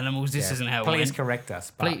fucking animals, this Yeah. isn't how it Please went. correct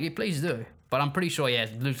us. But Please do. But I'm pretty sure, yeah,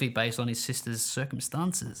 it's loosely based on his sister's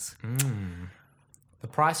circumstances. The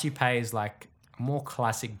Price You Pay is like a more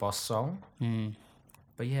classic Boss song. Hmm.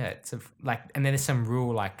 But yeah, it's like, and then there's some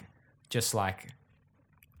real just like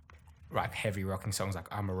heavy rocking songs like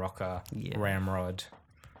I'm a Rocker, Yeah. Ramrod.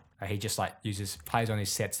 He just like plays on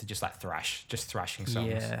his sets to just like thrashing songs.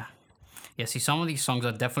 Yeah. Yeah, see, some of these songs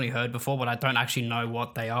I've definitely heard before, but I don't actually know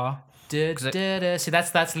what they are. See,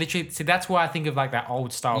 that's literally that's why I think of like that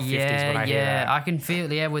old style 50s when I hear that. I can feel,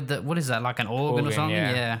 with the, what is that, like an organ or Organ, something?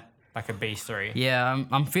 yeah. Yeah. Like a B3. Yeah,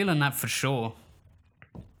 I'm feeling that for sure.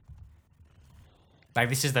 Like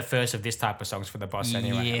this is the first of this type of songs for the Boss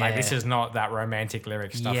anyway. Like this Yeah. is not that romantic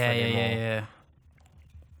lyric stuff anymore. Yeah.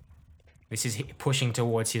 This is pushing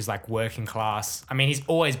towards his like working class. I mean, he's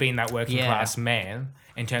always been that working Yeah. class man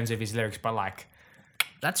in terms of his lyrics, but like,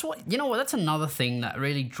 That's what, that's another thing that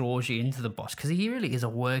really draws you into the Boss, because he really is a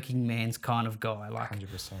working man's kind of guy. Like,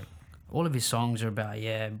 100%. all of his songs are about,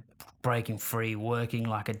 breaking free, working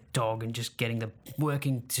like a dog and just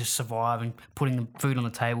working to survive and putting the food on the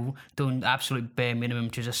table, doing the absolute bare minimum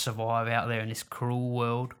to just survive out there in this cruel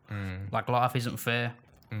world. Like, life isn't fair.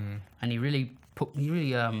 And he really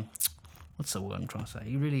what's the word I'm trying to say?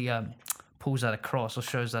 He really pulls that across or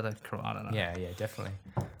shows that across. I don't know. Yeah, definitely.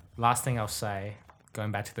 Last thing I'll say,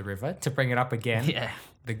 going back to the river, to bring it up again. Yeah.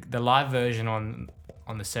 The live version on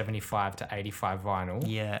the 75 to 85 vinyl.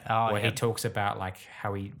 Yeah. Oh, Where yeah. he talks about like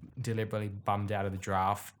how he deliberately bummed out of the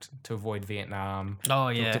draft to avoid Vietnam. Oh,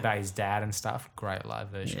 yeah. Talked about his dad and stuff. Great live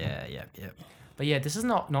version. Yeah. But yeah, this is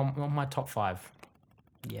not my top 5.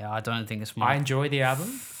 Yeah, I don't think it's I my... enjoy the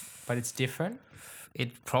album, but it's different.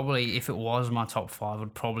 It probably, if it was my top 5,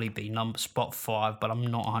 would probably be spot 5, but I'm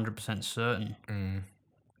not 100% certain.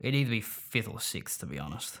 It'd either be 5th or 6th, to be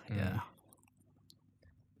honest. Yeah.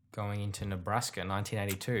 Going into Nebraska,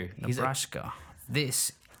 1982. Nebraska.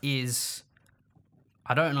 This is...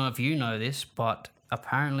 I don't know if you know this, but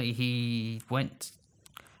apparently he went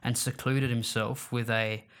and secluded himself with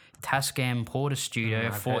a Tascam Porter studio,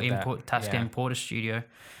 I've for heard that. input Tascam Yeah. Porter studio,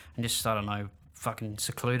 and just, I don't know, fucking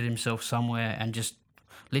secluded himself somewhere and just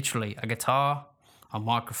literally a guitar, a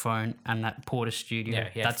microphone, and that Porter studio. Yeah,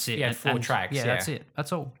 he had- that's it. he had 4 tracks, Yeah, yeah. that's it.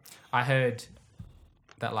 That's all. I heard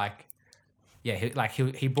that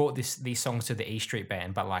he brought these songs to the E Street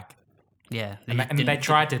Band, but like Yeah. and they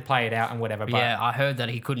tried to play it out and whatever. But Yeah, I heard that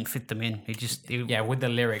he couldn't fit them in. with the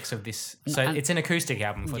lyrics of this, so And- it's an acoustic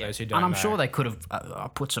album for those who don't and I'm know. sure they could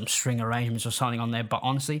have put some string arrangements or something on there. But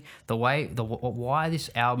honestly, why this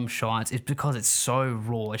album shines is because it's so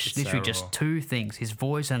raw. It's so literally just raw. 2 things: his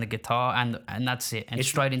voice and the guitar, and that's it. And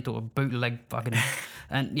straight into a bootleg fucking,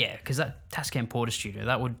 and yeah, because that Tascam Porter studio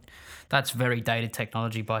that's very dated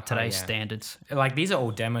technology by today's yeah. standards. Like these are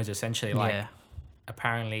all demos essentially. Like Yeah.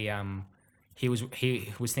 apparently, he was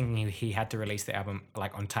thinking he had to release the album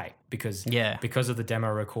like on tape because of the demo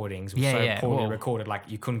recordings were so poorly recorded. Like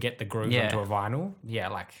you couldn't get the groove onto a vinyl. Yeah,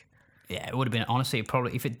 like. Yeah, it would have been, honestly,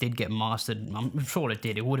 probably, if it did get mastered, I'm sure it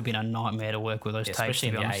did, it would have been a nightmare to work with those tapes, especially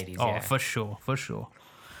to be in the honest. 80s, Oh, yeah. for sure.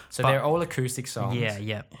 So they're all acoustic songs.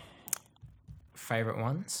 Yeah. Favorite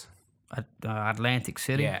ones? Atlantic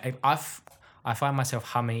City. Yeah, I find myself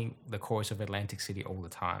humming the chorus of Atlantic City all the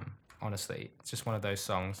time. Honestly, it's just one of those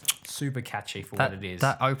songs, super catchy for what it is.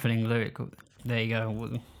 That opening lyric, there you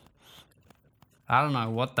go. I don't know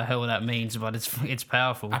what the hell that means, but it's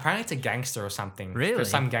powerful. Apparently, it's a gangster or something. Really? There's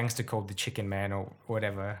some gangster called the Chicken Man or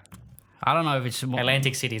whatever. I don't know if it's more,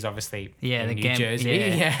 Atlantic City is obviously Yeah, in the New Jersey.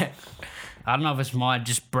 yeah. I don't know if it's my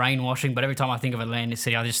just brainwashing, but every time I think of Atlantic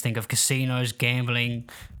City, I just think of casinos, gambling,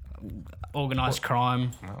 organized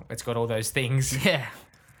crime. Well, it's got all those things. Yeah.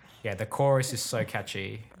 Yeah, the chorus is so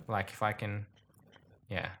catchy. Like if I can,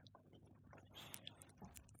 yeah.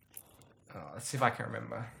 Let's see if I can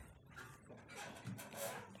remember.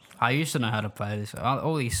 I used to know how to play this.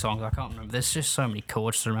 All these songs, I can't remember. There's just so many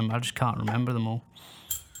chords to remember. I just can't remember them all.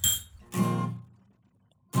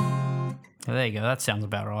 Oh, there you go. That sounds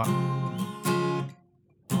about right.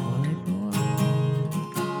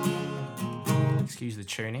 Excuse the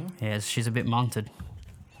tuning. Yeah, she's a bit munted.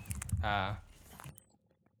 Well,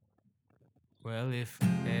 if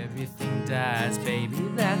everything dies, baby,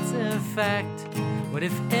 that's a fact. What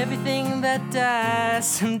if everything that dies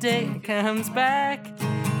someday comes back?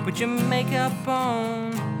 Put your makeup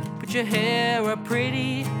on, put your hair up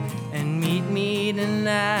pretty, and meet me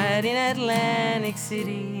tonight in Atlantic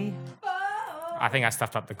City. I think I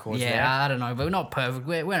stuffed up the chords there. Yeah, I don't know, but we're not perfect.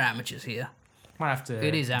 We're amateurs here. Might have to.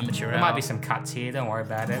 It is amateur. There might be some cuts here. Don't worry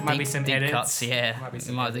about it. Might be some deep edits. cuts. Yeah, Might be we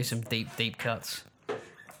some might do edits. some deep cuts.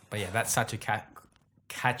 But yeah, that's such a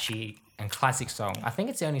catchy and classic song. I think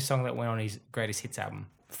it's the only song that went on his greatest hits album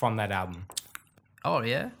from that album. Oh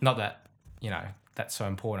yeah. Not that, that's so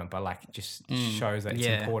important, but like it just shows that its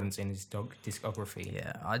yeah. importance in his discography.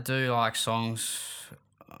 Yeah, I do like songs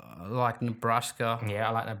like Nebraska. Yeah,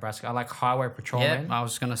 I like Nebraska. I like Highway Patrolman. Yeah, I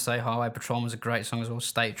was gonna say Highway Patrolman's a great song as well.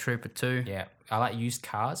 State Trooper too. Yeah, I like Used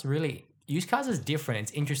Cars. Really, Used Cars is different.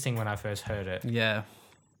 It's interesting when I first heard it. Yeah.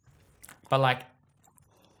 But like,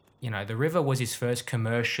 The River was his first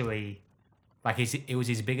commercially, it was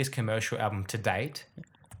his biggest commercial album to date.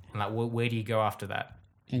 And like, where do you go after that?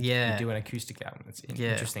 Yeah. You do an acoustic album. It's an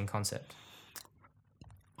Yeah. interesting concept.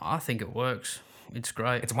 I think it works. It's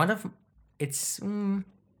great. It's one of, it's,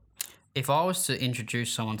 If I was to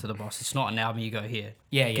introduce someone to the Boss, it's not an album you go here.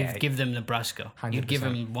 yeah. Give them Nebraska. You'd give 100%.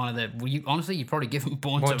 them one of the. Well, honestly, you'd probably give them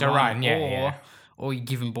Born Born to to Run, Run, yeah. or you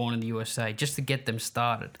give them Born in the USA just to get them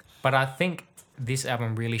started. But I think this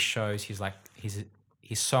album really shows his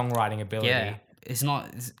songwriting ability. Yeah, it's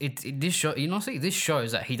not. This show. This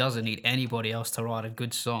shows that he doesn't need anybody else to write a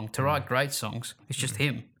good song. To write great songs, it's just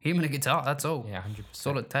him and a guitar. That's all. Yeah, 100%. That's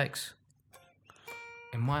all it takes.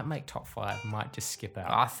 It might make top 5, might just skip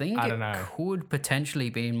out. I think I it don't know. could potentially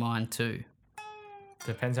be in mine too.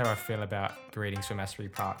 Depends how I feel about Greetings from Asbury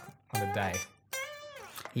Park on the day.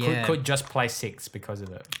 Yeah. Could just play 6th because of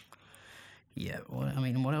it. Yeah.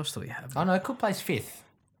 What else do we have? Oh no, it could place 5th.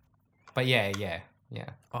 But yeah.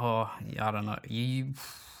 Oh, yeah, I don't know. You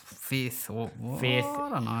 5th or what? 5th. I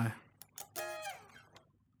don't know.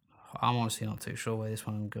 I'm honestly not too sure where this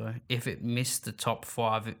one would go. If it missed the top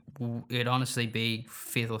 5, it'd honestly be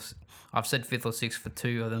 5th or. I've said 5th or 6th for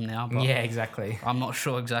 2 of them now, but Yeah, exactly. I'm not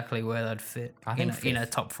sure exactly where they'd fit I think in a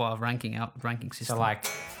 5th. top 5 ranking system. So like,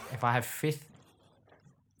 if I have 5th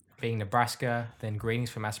being Nebraska, then Greetings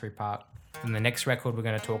from Asbury Park, and the next record we're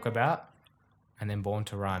going to talk about, and then Born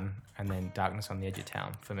to Run, and then Darkness on the Edge of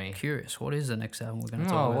Town for me. Curious, what is the next album we're going to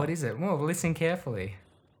talk Oh, about? what is it? Well, listen carefully.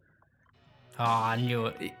 Oh, I knew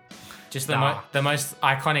it. Just Nah. the most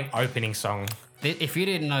iconic opening song. If you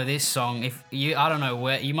didn't know this song, I don't know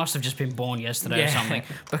where, you must have just been born yesterday or Yeah. something,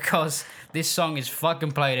 because this song is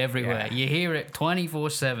fucking played everywhere. Yeah. You hear it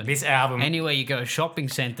 24/7. This album. Anywhere you go, shopping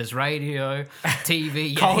centers, radio, TV,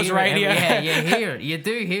 you Coles hear it radio. Yeah, you hear it. You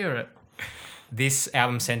do hear it. This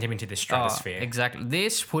album sent him into the Oh, stratosphere. exactly.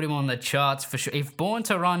 This put him on the charts for sure. If Born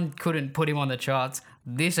to Run couldn't put him on the charts,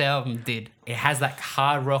 this album did. It has that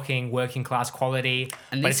hard rocking, working class quality,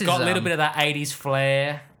 And but this it's got a is, little bit of that 80s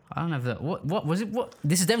flair. I don't know if that. What was it? What?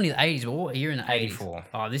 This is definitely the 80s, but what year in the 80s? 84.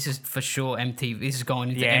 Oh, this is for sure MTV. This is going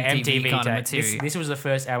into Yeah, MTV, kind of tag. material. This was the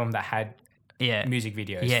first album that had yeah. music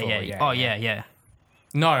videos. Yeah, for, yeah. Oh, yeah.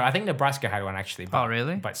 No, I think Nebraska had one actually. But, Oh,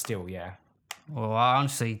 really? But still, yeah. Well, I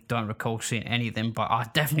honestly don't recall seeing any of them, but I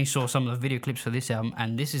definitely saw some of the video clips for this album,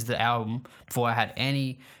 and this is the album before I had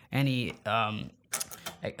any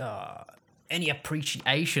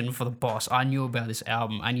appreciation for the Boss. I knew about this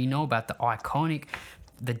album, and you know about the iconic,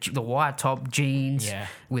 the white top jeans Yeah.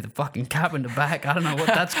 with a fucking cap in the back. I don't know what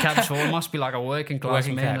that's caps for. It must be like a working class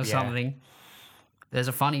Working man cap, or yeah. something. There's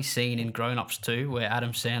a funny scene in Grown Ups 2 where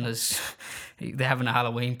Adam Sandler's, they're having a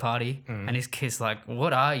Halloween party and his kid's like,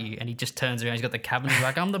 "What are you?" And he just turns around, he's got the cap and he's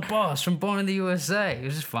like, "I'm the Boss from Born in the USA." It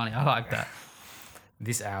was just funny. I like that.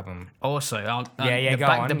 This album. Also, go the on, yeah.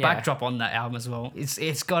 backdrop on that album as well.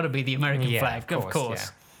 It's got to be the American Yeah, flag, of of course,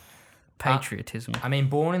 course. Patriotism. I mean,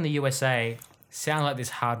 Born in the USA sound like this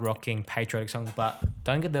hard rocking patriotic song, but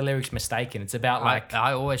don't get the lyrics mistaken. It's about like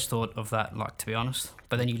I always thought of that, like, to be honest.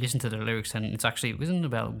 But then you listen to the lyrics and it's actually, isn't it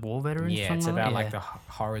about war veterans? yeah, something it's like about that? like the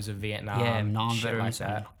horrors of Vietnam. yeah, shit non-veterans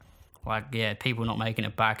like that. and people not making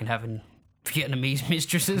it back and having Vietnamese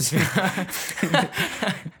mistresses.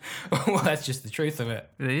 Well, that's just the truth of it.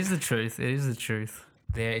 It is the truth. It is the truth.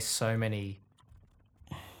 There is so many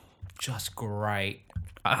just great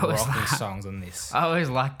I always, rocking songs on this. I always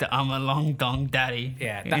liked the "I'm a long dong daddy"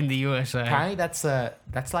 Yeah, in the USA. Apparently, that's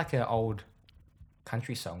like an old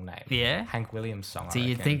country song name. Yeah. Hank Williams song. So I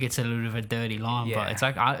you'd reckon. think it's a little bit of a dirty line, Yeah. but it's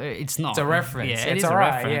like it's not. It's a reference. Yeah, it's is a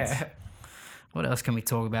alright, reference. yeah. What else can we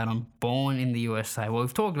talk about on Born in the USA? Well,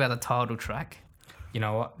 we've talked about the title track. you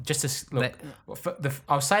know what? Just to look,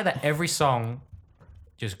 I'll say that every song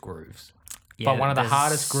just grooves. Yeah, But one of the there's-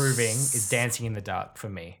 hardest grooving is Dancing in the Dark for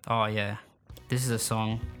me. Oh yeah, this is a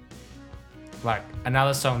song. Like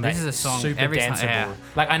another song This that's is a song super every danceable. time- yeah.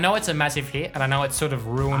 Like I know it's a massive hit, and I know it's sort of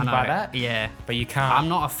ruined by that. Yeah. But you can't. I'm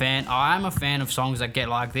not a fan. I am a fan of songs that get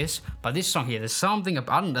like this, but this song here, there's something.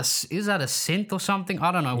 I don't know. Is that a synth or something?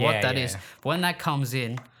 I don't know what Yeah, that yeah. is. But when that comes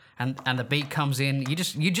in and the beat comes in, you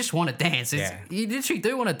just want to dance. Yeah. You literally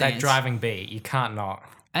do want to that dance. driving beat. You can't not.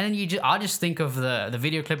 And then I just think of the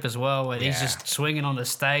video clip as well, where he's Yeah. just swinging on the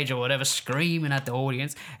stage or whatever, screaming at the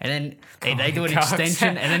audience, and then they do an Cox.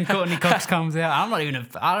 extension, and then Courtney Cox comes out.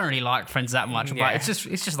 I don't really like Friends that much, Yeah. but it's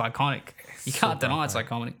just iconic. You can't Super deny it's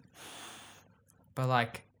iconic. But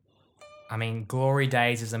like, I mean, Glory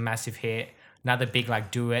Days is a massive hit. Another big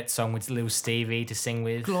like duet song with Lil Stevie to sing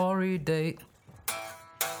with. Glory Day.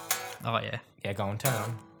 Oh yeah. Yeah, go on, turn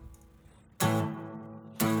it on.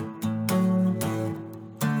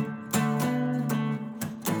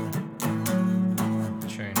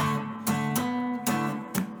 Tune.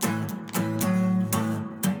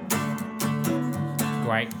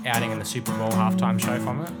 Great outing in the Super Bowl halftime show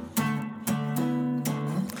from it.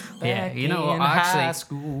 Yeah, Back you know what? in I high actually,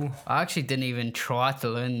 school. I actually didn't even try to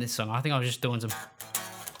learn this song. I think I was just doing some.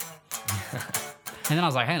 And then I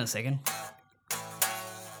was like, hang on a second.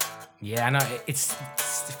 Yeah, I know. It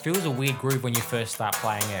feels a weird groove when you first start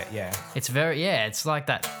playing it. Yeah. It's like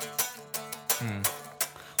that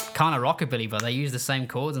kind of rockabilly, but they use the same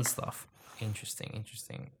chords and stuff. Interesting.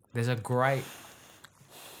 There's a great.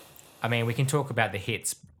 I mean, we can talk about the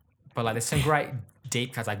hits, but like, there's some great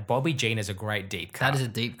deep cuts. Like Bobby Jean is a great deep cut. That is a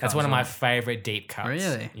deep cut. That's one as of my well. favorite deep cuts.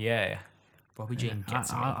 Really? Yeah. Bobby Jean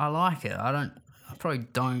gets I like it. I probably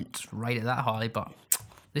don't rate it that highly, but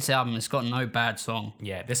this album has got no bad song.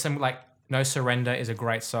 Yeah, there's some like No Surrender is a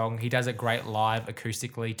great song. He does it great live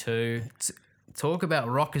acoustically too. Talk about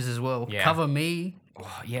rockers as well. Yeah. Cover Me.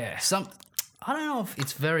 Oh, yeah. I don't know if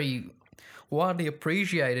it's very widely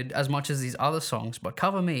appreciated as much as these other songs, but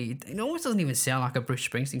Cover Me, it almost doesn't even sound like a Bruce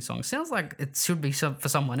Springsteen song. It sounds like it should be for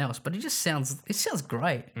someone else, but it sounds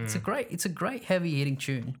great. It's a great heavy hitting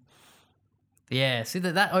tune. Yeah, see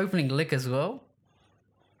that opening lick as well.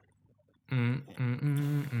 I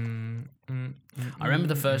remember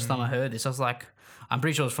the first time I heard this, I was like, I'm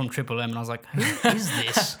pretty sure it was from Triple M, and I was like, who is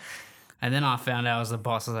this? And then I found out it was the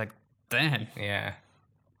boss. I was like, damn. Yeah.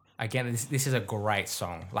 Again, this is a great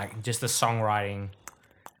song. Like, just the songwriting.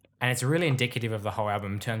 And it's really indicative of the whole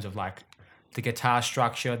album in terms of, like, the guitar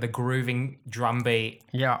structure, the grooving drum beat,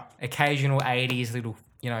 Yeah. occasional 80s little,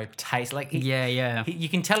 taste. Like, Yeah. you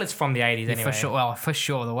can tell it's from the 80s anyway. For sure. Well, for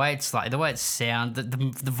sure. The way it sounds, the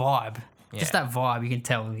vibe. Just Yeah. that vibe, you can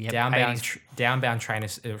tell. Yeah, Downbound Train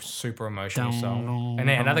is a super emotional song. And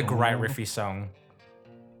then another great riffy song.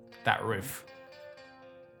 That riff.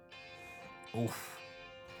 Oof.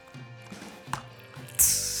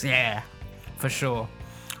 Yeah, for sure.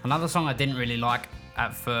 Another song I didn't really like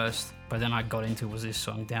at first, but then I got into was this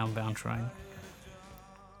song, Downbound Train.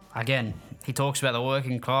 Again, he talks about the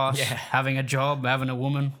working class, Yeah. having a job, having a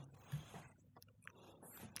woman.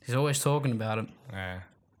 He's always talking about it. Yeah.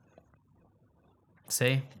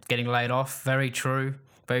 See, getting laid off, very true,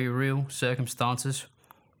 very real circumstances.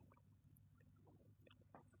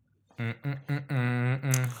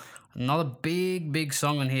 Another big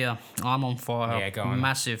song in here. I'm on fire. Yeah, go on.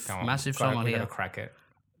 Massive Go on. song on We here. gotta crack it.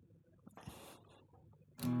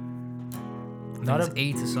 Not a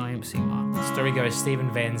E to C mark. Story goes, Steven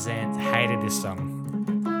Van Zandt hated this song.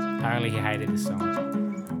 Apparently he hated this song.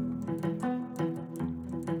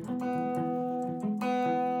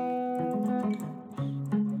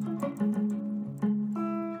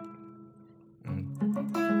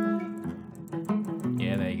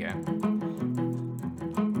 Yeah, there you go.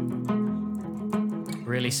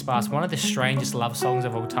 Really sparse. One of the strangest love songs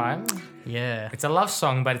of all time. Yeah, It's a love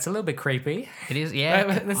song, but it's a little bit creepy. it is. Yeah,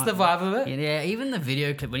 That's the vibe of it. Yeah, even the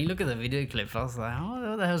video clip. When you look at the video clip, I was like, "Oh,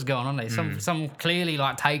 what the hell's going on there?" Some clearly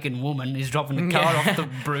like taken woman is dropping the car off to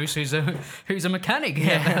Bruce, who's a mechanic.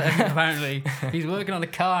 Yeah, apparently he's working on the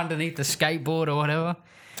car underneath the skateboard or whatever.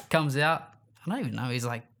 Comes out. I don't even know. He's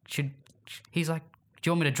like, do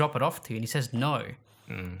you want me to drop it off to you? And he says no.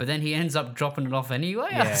 But then he ends up dropping it off anyway.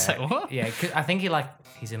 I was like, what? Yeah, 'cause I think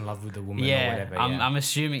he's in love with the woman or Yeah, whatever. I'm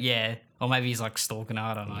assuming. Yeah, or maybe he's like stalking her.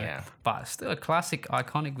 I don't know. Yeah. But still a classic,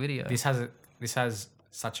 iconic video. This has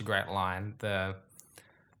such a great line. The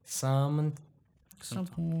Something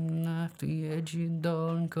off the edge of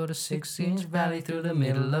dawn, cut a 6-inch valley through the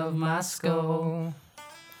middle of my skull.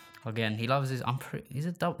 Again, he loves his.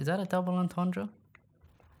 Is that a double entendre?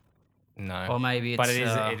 No. Or maybe it's. But it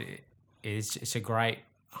is. It's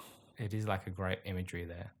like a great imagery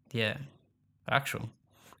there. Yeah, actual.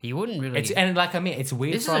 You wouldn't really. It's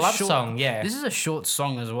weird for a love song. Yeah, This is a short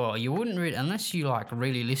song as well. You wouldn't really, unless you like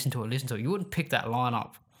really listen to it. You wouldn't pick that line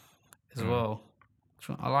up as well.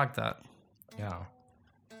 So I like that. yeah.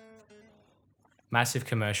 Massive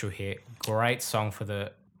commercial hit. Great song for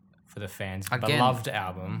the fans. Again- Beloved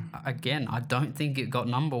album. Again, I don't think it got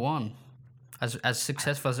number one. As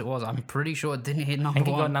successful as it was, I'm pretty sure it didn't hit number I think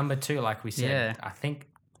it one. got number 2, like we said. Yeah. I think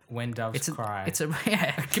When Doves Cry. It's a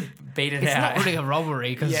yeah. beat it It's out. not really a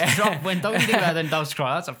robbery because Yeah. when don't you think about Then Doves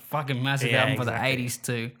Cry? That's a fucking massive Yeah, album for exactly. the '80s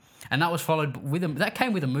too. And that was followed with that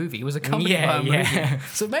came with a movie. It was accompanied Yeah, by a movie. yeah.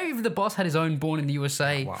 So maybe if the boss had his own Born in the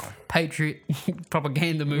USA Wow. Patriot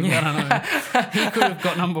propaganda movie, I don't know. He could have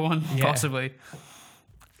got number one Yeah. possibly.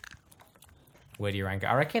 Where do you rank it?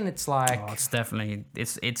 I reckon it's like Oh, it's definitely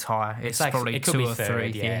it's high. It's like- probably it could 2 be or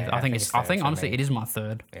third, 3. yeah. I think it's I third think for honestly me. it is my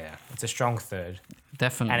third. yeah, it's a strong third.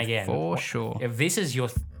 Definitely. And again, for sure. If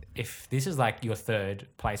this is like your third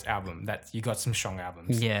place album, you got some strong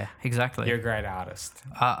albums. Yeah, exactly. You're a great artist.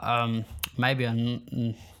 Maybe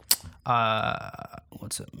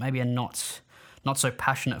maybe a not so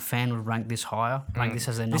passionate fan would rank this higher. Rank this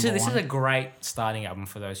as their number This one. is a great starting album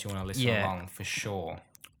for those who want to listen Yeah. along for sure.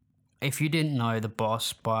 If you didn't know the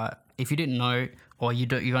boss, but if you didn't know, or you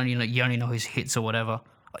only know his hits or whatever,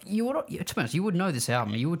 you would, to be honest, you would know this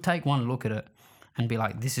album. You would take one look at it and be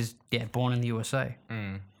like, "This is Born in the USA."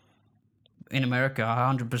 In America,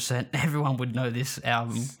 100%, everyone would know this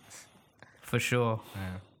album for sure.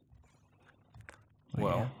 Yeah. But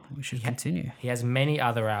Well, yeah, we should continue. He has many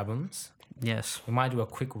other albums. Yes. We might do a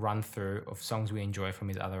quick run through of songs we enjoy from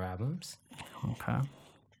his other albums. Okay.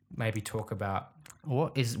 Maybe talk about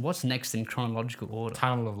What's next in chronological order?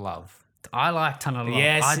 Tunnel of Love. I like Tunnel of Love.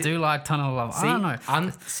 Yeah, I see- do like Tunnel of Love. I don't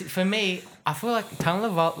know. For me, I feel like Tunnel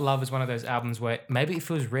of Love is one of those albums where maybe if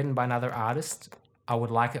it was written by another artist, I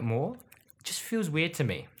would like it more. It just feels weird to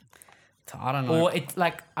me. I don't know. Or it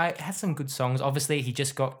has some good songs. Obviously, he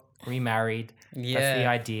just got remarried. That's the Yeah.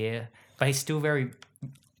 idea. But he's still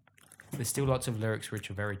there's still lots of lyrics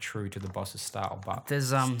which are very true to the boss's style, but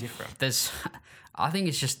There's it's different. I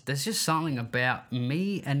think there's just something about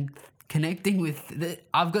me and connecting with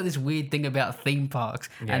I've got this weird thing about theme parks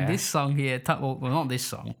Yeah. and this song here well not this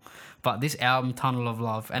song but this album Tunnel of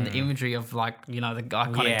Love and the imagery of the iconic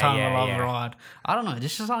Yeah, Tunnel of yeah, Love yeah. ride. I don't know,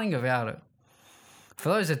 there's just something about it. For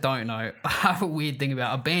those that don't know, I have a weird thing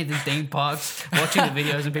about abandoned theme parks, watching the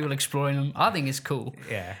videos and people exploring them. I think it's cool.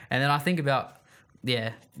 Yeah. And then I think about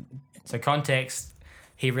So context,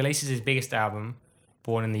 he releases his biggest album,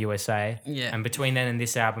 Born in the USA. Yeah. And between then and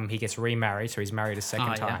this album, he gets remarried, so he's married a second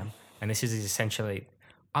Oh, yeah. time. And this is essentially,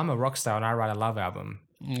 I'm a rock star and I write a love album.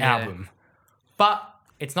 Yeah. But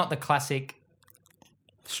it's not the classic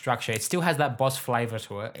structure. It still has that boss flavor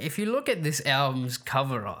to it. If you look at this album's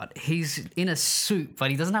cover art, he's in a suit, but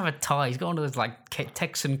he doesn't have a tie. He's got one of those like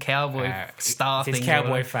Texan cowboy star It's his thing.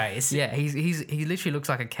 cowboy face. Yeah, he literally looks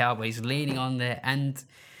like a cowboy. He's leaning on there, and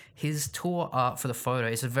his tour art for the photo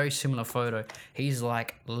is a very similar photo. He's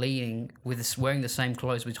like leaning wearing the same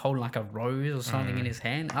clothes, but he's holding like a rose or something in his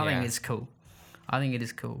hand. I Yeah. think it's cool. I think it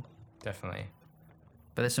is cool. Definitely.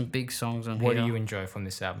 But there's some big songs on What here. do you enjoy from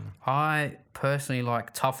this album? I personally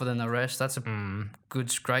like Tougher Than the Rest. That's a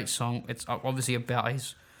great song. It's obviously about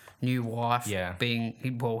his new wife Yeah. being, the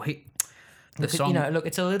Look, song,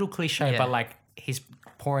 it's a little cliche, Yeah. but like he's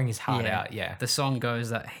pouring his heart out. Yeah. the song goes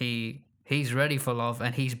that he's ready for love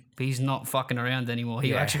and he's not fucking around anymore. He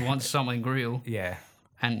Yeah. actually wants something real. Yeah.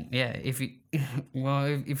 And yeah, if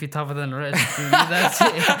you're tougher than the rest, that's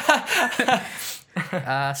it.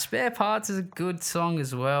 Spare Parts is a good song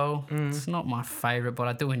as well. It's not my favorite, but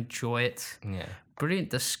I do enjoy it. Yeah. Brilliant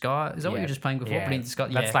Disguise. Is that what you were just playing before? Yeah. Brilliant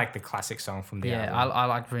Disguise. That's Yeah. like the classic song from the Yeah, album. I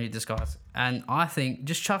like Brilliant Disguise. And I think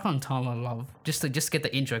just chuck on Tunnel of Love just to get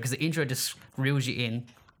the intro, because the intro just reels you in.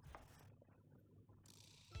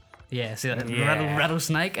 Yeah, see that Yeah.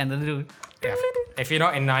 rattlesnake and the little... Yeah. If you're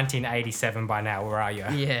not in 1987 by now, where are you?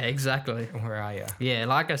 Yeah, exactly. Where are you? Yeah,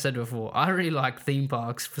 like I said before, I really like theme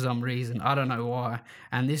parks for some reason. I don't know why.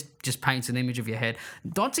 And this just paints an image of your head.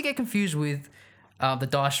 Not to get confused with the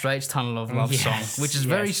Dire Straits Tunnel of Love Yes, song, which is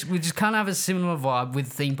yes. we just kind of have a similar vibe with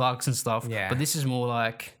theme parks and stuff. Yeah. But this is more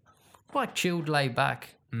like chilled, laid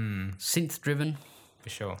back, synth driven. For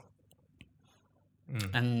sure.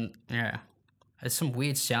 And yeah, there's some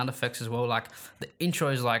weird sound effects as well. Like the intro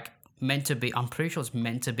is like meant to be, I'm pretty sure it's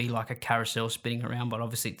meant to be like a carousel spinning around, but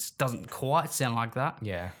obviously it doesn't quite sound like that.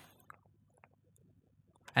 Yeah.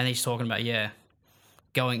 And he's talking about,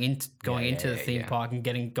 going into the theme park and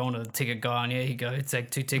going to the ticket guy, and here you go, take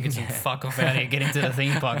 2 tickets and fuck off out here, get into the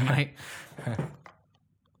theme park, mate.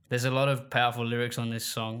 There's a lot of powerful lyrics on this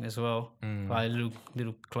song as well. Like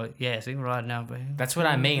see right now, baby. That's what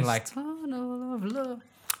I mean. Like, tunnel of love.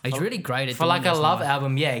 He's really great at for like a love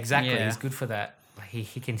album. Yeah, exactly. Yeah. He's good for that. Like,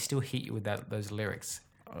 he can still hit you with those lyrics.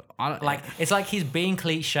 I don't, Like, it's like he's being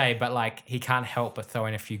cliche, but like he can't help but throw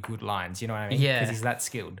in a few good lines. You know what I mean? Yeah. Because he's that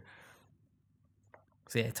skilled.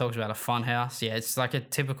 So yeah, it talks about a fun house. Yeah, it's like a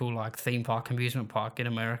typical like theme park, amusement park in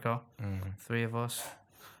America. 3 of us.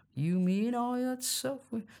 You mean all that stuff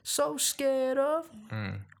we're so scared of?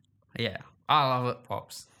 Yeah, I love it.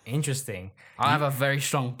 Pops. Interesting. I have a very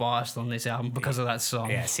strong bias on this album because of that song.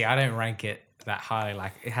 Yeah, see, I don't rank it that highly.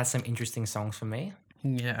 Like, it has some interesting songs for me,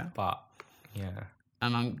 Yeah. but yeah.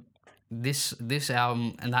 And this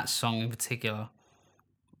album and that song in particular,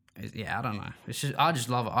 I don't know. It's just I just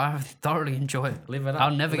love it. I thoroughly enjoy it. Live it up.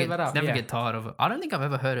 I'll never Live get it up, never yeah. get tired of it. I don't think I've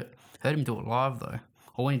ever heard him do it live though.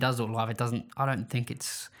 Or when he does do it live, it doesn't. I don't think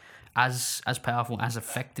it's as powerful, as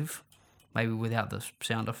effective. Maybe without the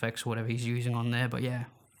sound effects or whatever he's using on there. But yeah.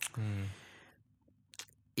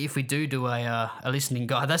 If we do a listening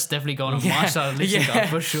guide, that's definitely going on my side of the listening guide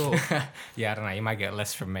for sure. Yeah, I don't know. You might get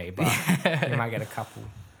less from me, but you might get a couple.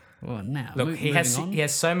 Well, now Look, he has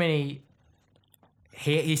so many.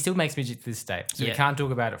 He still makes music to this day, so we Yeah. can't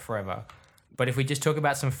talk about it forever. But if we just talk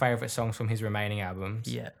about some favorite songs from his remaining albums,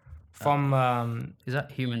 Yeah. from Is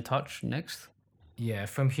that Human Touch next?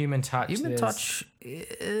 from Human Touch, Human there's Touch.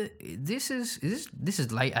 This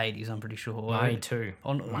is late 80s. I'm pretty sure. 92,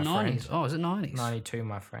 On my 90s. friend. Oh, is it 90s? 92,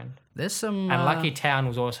 my friend. There's some. And Lucky Town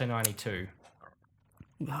was also 92.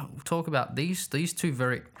 We'll talk about these 2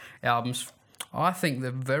 very albums. I think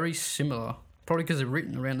they're very similar. Probably because they're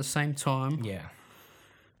written around the same time. Yeah,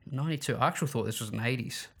 92. I actually thought this was an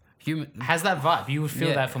 80s. Human. has that vibe. You would feel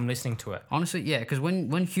Yeah. that from listening to it. Honestly, yeah. Because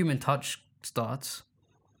when Human Touch starts,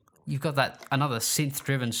 you've got another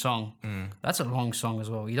synth-driven song. That's a long song as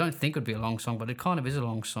well. You don't think it would be a long song, but it kind of is a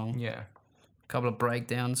long song. Yeah, Couple of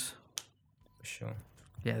breakdowns. for sure.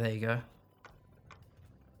 Yeah, there you go.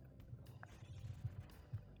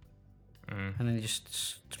 And then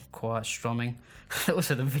just quiet strumming.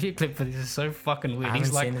 Also, the video clip for this is so fucking weird. I He's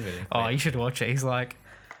haven't like, seen the video oh, clip. you should watch it. He's like,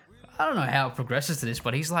 I don't know how it progresses to this,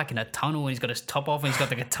 but he's like in a tunnel and he's got his top off and he's got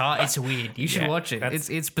the guitar. It's weird. You should Yeah, watch it. that's-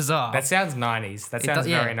 It's bizarre. That sounds 90s. That sounds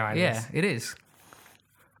very 90s. Yeah, it is.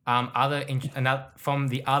 From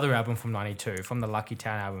the other album from 92, from the Lucky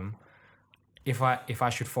Town album, if I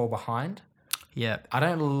should fall behind, Yeah. I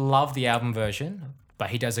don't love the album version, but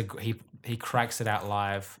he does he cracks it out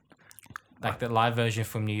live, like the live version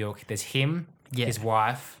from New York. There's him, Yeah. his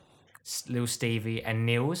wife, Lil Stevie, and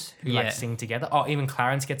Nils who Yeah. like sing together. Oh, even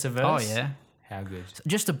Clarence gets a verse. Oh, yeah. How good.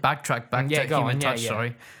 Just to backtrack back Yeah, to go Human on. Yeah, Touch, yeah.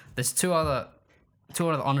 sorry. There's two other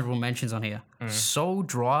honorable mentions on here. Soul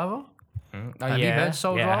Driver. Oh, Have you heard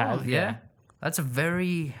Soul yeah, I Driver? have, Yeah. That's a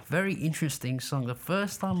very, very interesting song. The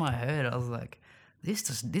first time I heard it, I was like, this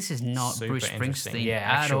is not Super Bruce interesting. Springsteen Yeah,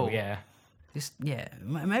 at actual, all. yeah.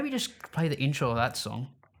 Maybe just play the intro of that song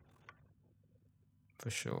For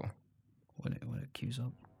sure. when it cues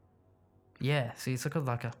up. Yeah, see, it's like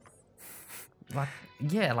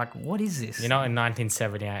what is this? You're not in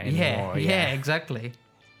 1978 yeah, anymore. yeah, exactly.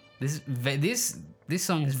 This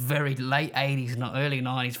song is very late 80s, not early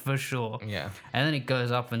 90s for sure. Yeah. And then it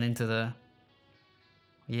goes up and into the.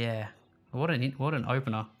 Yeah, what an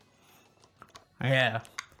opener. Yeah,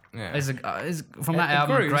 Yeah. it's from that It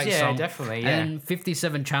album, a grooves, great yeah, song. definitely, yeah. And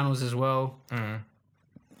 57 channels as well.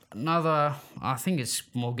 Another, I think it's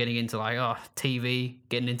more getting into TV,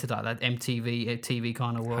 getting into that MTV TV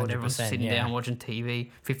kind of world. Everyone's 100%, sitting yeah. down watching TV.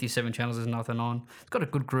 57 channels, there's nothing on. It's got a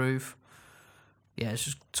good groove. Yeah, it's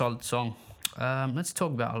just a solid song. Let's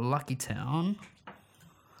talk about Lucky Town.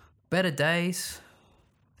 Better Days.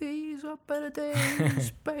 These are better days,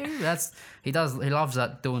 baby. He loves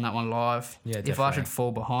doing that one live. Yeah, If I definitely. should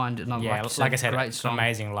fall behind, and Yeah, like I said, great song.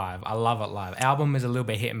 amazing live. I love it live. Album is a little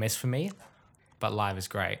bit hit and miss for me, but live is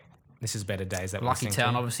great. This is Better Days that we're Lucky listening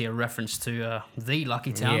Town, to. obviously a reference to the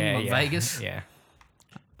Lucky Town of Vegas. Yeah.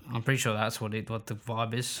 I'm pretty sure that's what the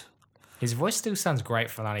vibe is. His voice still sounds great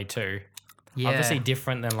for 92. Yeah, Obviously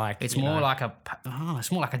different than like it's you more know, like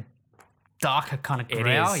it's more like a darker kind of it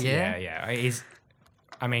growl. is, Yeah, yeah. It is.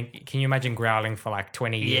 I mean, can you imagine growling for like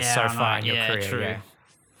 20 years Yeah, so I far know, in your yeah, career? true.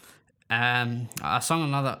 Yeah. I sung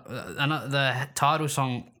another the title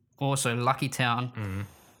song also Lucky Town.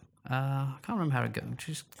 I can't remember how to go.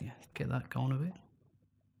 Just get that going a bit.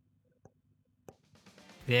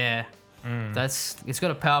 Yeah, it's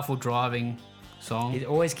got a powerful driving song. It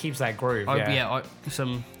always keeps that groove. Oh, Yeah.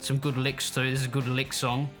 some good licks too. This is a good lick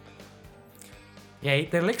song. Yeah,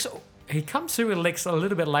 the licks. He comes through with licks a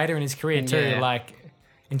little bit later in his career too, Yeah. like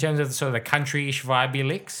in terms of sort of the country-ish vibey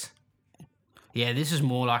licks. Yeah, this is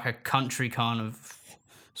more like a country kind of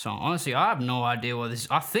song. Honestly, I have no idea what this.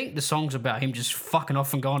 I think the song's about him just fucking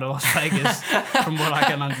off and going to Las Vegas, from what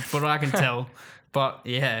I can tell. But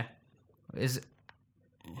yeah, is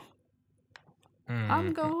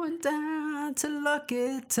I'm going down to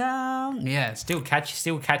Lucky Town. Yeah, Still catchy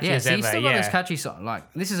yeah. as See, ever. he's still got Yeah. this catchy song.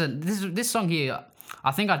 Like this song here.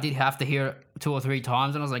 I think I did have to hear it 2 or 3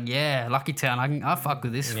 times, and I was like, yeah, Lucky Town. I fuck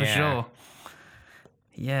with this for Yeah. sure.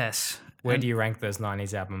 Yes. Where do you rank those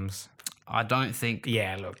 90s albums? I don't think.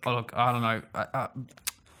 Yeah, look. Oh, look, I don't know.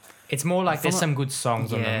 It's more like there's some good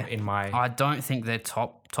songs on Yeah, them in my... I don't think they're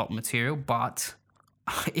top material, but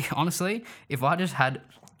honestly, if I just had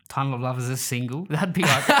Tunnel of Love as a single, that'd be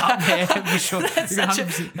like up there for sure.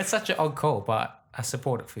 That's such an odd call, but I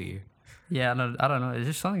support it for you. Yeah, I don't know. It's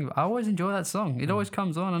just something. I always enjoy that song. It always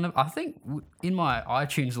comes on, and I think in my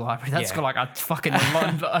iTunes library, that's Yeah. got like a fucking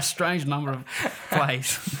a strange number of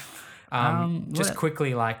plays. Just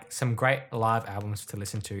quickly, like some great live albums to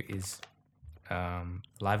listen to is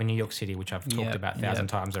Live in New York City, which I've talked Yep, about 1,000 yep.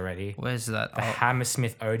 times already. Where's that? The Oh,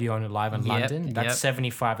 Hammersmith Odeon Live in Yep, London. That's yep.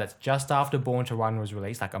 75. That's just after Born to Run was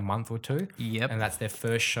released, like a month or two. Yep. And that's their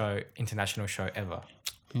first international show ever.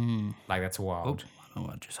 Like, that's wild. I don't know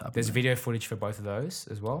what just happened. There's video footage for both of those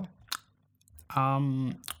as well.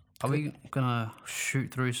 Are we gonna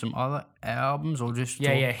shoot through some other albums or just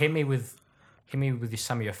Yeah, talk yeah. Hit me with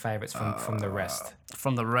some of your favorites from the rest.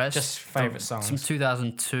 from the rest? Just favourite songs. Some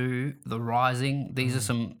 2002, The Rising. These are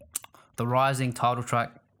some. The Rising title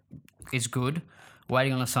track is good.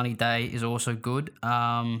 Waiting on a Sunny Day is also good.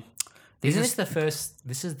 These Isn't are this the first?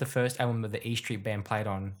 This is the first album that the E Street Band played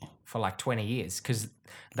on for like 20 years because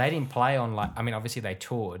they didn't play on like. I mean, obviously they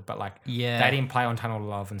toured, but like Yeah. they didn't play on Tunnel of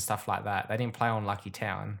Love and stuff like that. They didn't play on Lucky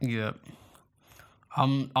Town. Yeah.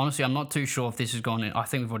 Honestly, I'm not too sure if this has gone in. I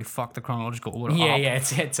think we've already fucked the chronological order Yeah, up. yeah,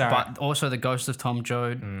 it's alright. But also the Ghost of Tom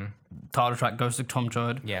Joad title track, Ghost of Tom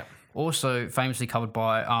Joad. Yeah, Also famously covered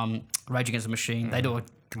by Rage Against the Machine. They do a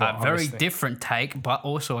Well, very obviously. different take, but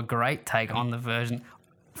also a great take on the version.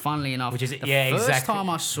 Funnily enough, Which is- the yeah, first exactly. time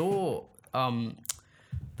I saw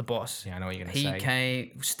the boss, yeah, I know what you're gonna he say.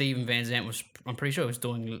 came. Steven Van Zandt was. I'm pretty sure he was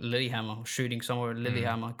doing Lilyhammer, shooting somewhere at Mm.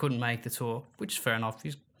 Lilyhammer. Couldn't make the tour, which is fair enough.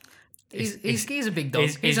 He's a big dog.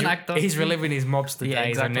 He's an actor. He's reliving his mobster Yeah,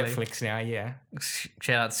 days exactly. on Netflix now. Yeah,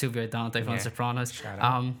 Shout out to Silvio Dante from Yeah. The Sopranos. Shout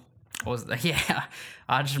out. Yeah,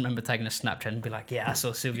 I just remember taking a Snapchat and be like, yeah, I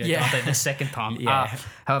saw Silvio Yeah. Dante the second time. Yeah.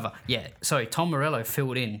 However, yeah, sorry, Tom Morello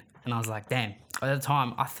filled in, and I was like, damn. At the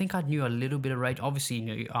time, I think I knew a little bit of Rage. Obviously, you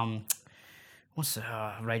knew, what's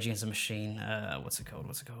Rage Against the Machine? What's it called?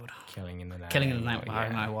 Killing in the Name. Killing in the Name. Yeah. I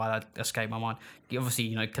don't know why that escaped my mind. Obviously,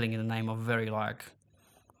 Killing in the Name of very like.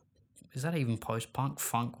 Is that even post-punk,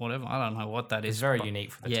 funk, whatever? I don't know what that is. It's very but-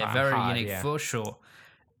 unique for the yeah, time. very Hard, unique yeah. for sure.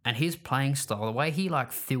 And his playing style, the way he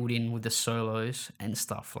like filled in with the solos and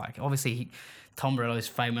stuff, like obviously Tom Morello is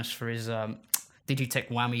famous for his Digitech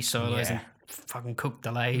whammy solos Yeah. and fucking cook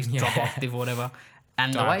delays, drop octave, whatever.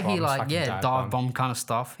 And the Dive way he bombs, fucking dive dive bomb kind of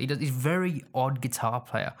stuff. He's very odd guitar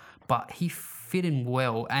player, but he fit in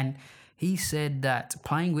well. And he said that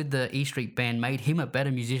playing with the E Street Band made him a better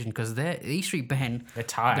musician because the E Street Band They're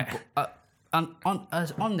tight.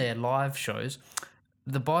 on their live shows,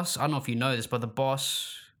 the boss, I don't know if you know this, but the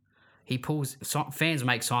boss, he pulls, fans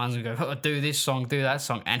make signs and go, oh, do this song, do that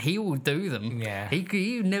song, and he will do them. Yeah.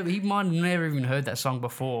 He might have never even heard that song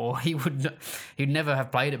before. He'd never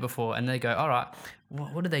have played it before, and they go, all right,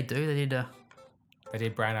 what did they do? They did They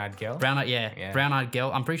did Brown Eyed Girl. Brown Eyed, yeah, Yeah. Brown Eyed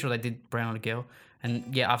Girl. I'm pretty sure they did Brown Eyed Girl,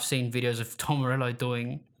 and yeah, I've seen videos of Tom Morello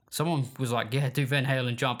doing. Someone was like, yeah, do Van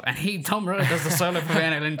Halen Jump. And Tom Morello does the solo for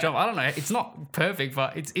Van Halen Jump. I don't know. It's not perfect,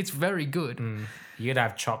 but it's very good. You'd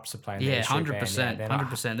have chops to play. In Yeah, the 100%. Yeah,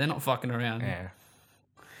 100%. They're not fucking around. yeah.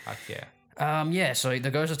 Fuck yeah. Yeah, so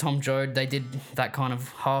the Ghost of Tom Joad, they did that kind of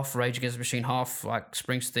half Rage Against the Machine, half like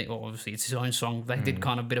Springsteen. Well, obviously, it's his own song. They did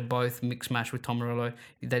kind of a bit of both, mix mash with Tom Morello.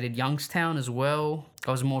 They did Youngstown as well.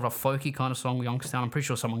 That was more of a folky kind of song, Youngstown. I'm pretty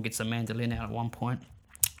sure someone gets a mandolin out at one point.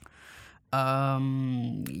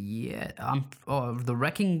 Yeah, the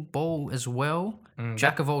Wrecking Ball as well.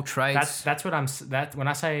 Jack of all trades. That's what I'm. That when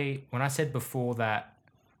I said before that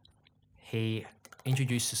he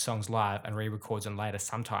introduces songs live and re-records them later.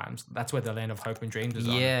 Sometimes that's where the Land of Hope and Dreams is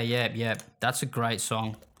on. Yeah. That's a great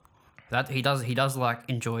song. That he does like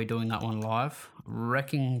enjoy doing that one live.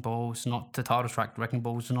 Wrecking Ball's not the title track. Wrecking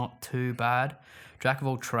Ball's not too bad. Jack of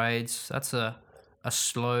all trades. That's a a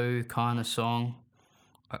slow kind of song.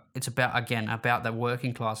 It's about that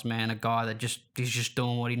working class man, a guy that he's just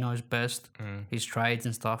doing what he knows best, his trades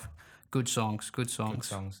and stuff. Good songs. Good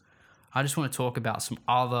songs. I just want to talk about some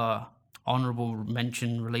other honorable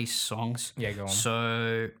mention release songs. Yeah, go on.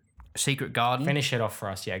 So, Secret Garden. Finish it off for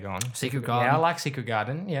us. Yeah, go on. Secret Garden. Yeah, I like Secret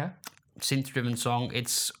Garden. Yeah. Synth-driven song.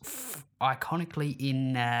 It's iconically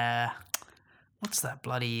in what's that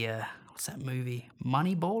movie?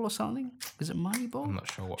 Moneyball or something? Is it Moneyball? I'm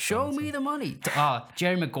not sure what. Show me the money. Jerry Maguire.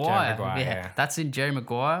 Jerry Maguire, yeah. That's in Jerry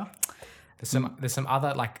Maguire. There's some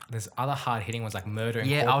other hard hitting ones like Murder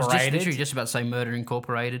Incorporated. Yeah, I was literally just about to say Murder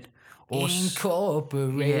Incorporated. Or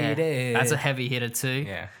Incorporated. Yeah, that's a heavy hitter too.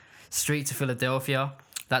 Yeah. Streets of Philadelphia.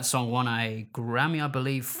 That song won a Grammy, I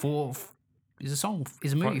believe, is a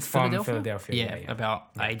movie From Philadelphia? Philadelphia, yeah. About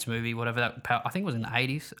AIDS movie, whatever that. I think it was in the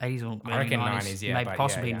 80s or maybe I reckon 90s. 90s, yeah. Maybe but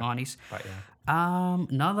possibly yeah. 90s. But yeah.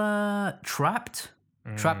 Another Trapped.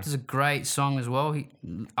 Trapped is a great song as well. He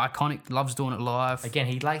iconic, loves doing it live. Again,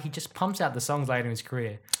 he just pumps out the songs later in his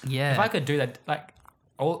career. Yeah. If I could do that,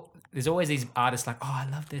 there's always these artists like, oh, I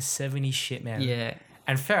love this 70s shit, man. Yeah.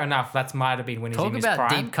 And fair enough, that might have been when he's Talk in his about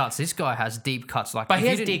prime. deep cuts. This guy has deep cuts. But he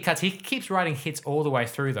has deep cuts. He keeps writing hits all the way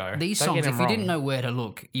through, though. These Don't songs, get him if you wrong. didn't know where to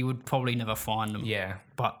look, you would probably never find them. Yeah.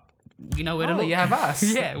 But you know where to look. You have us.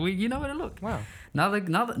 Yeah, you know where to look. Wow. Another.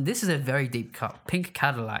 This is a very deep cut. Pink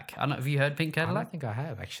Cadillac. I don't know. Have you heard Pink I Cadillac? don't think I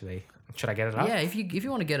have, actually. Should I get it up? Yeah, if you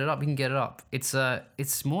want to get it up, you can get it up. It's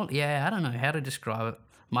more. Yeah, I don't know how to describe it.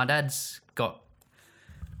 My dad's got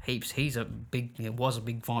heaps. He was a big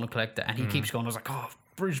vinyl collector, and he keeps going. I was like, oh,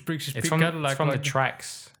 Bruce Briggs' Pink Cadillac. It's from the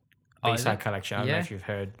Tracks Oh, is B-side it? collection. I don't know Yeah. if you've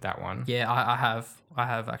heard that one. Yeah, I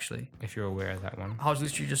have actually. If you're aware of that one. I was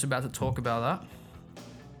literally just about to talk about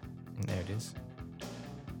There it is.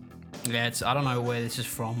 that. Yeah, I don't know where this is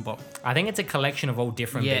from, but I think it's a collection of all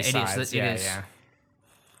different Yeah, it is, B-sides. it is.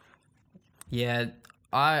 yeah,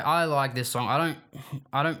 I like this song.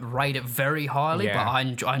 I don't rate it very highly, Yeah. but I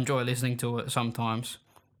enjoy listening to it sometimes.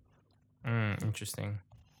 Interesting.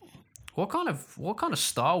 What kind of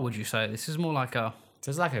style would you say? This is more like a So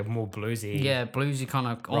it's like a more bluesy. bluesy kind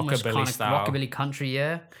of almost Rockabilly kind of style. rockabilly country.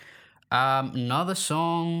 Yeah. Another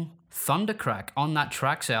song, Thundercrack, on that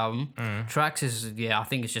Tracks album. Tracks is I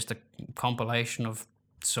think it's just a compilation of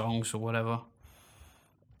songs or whatever.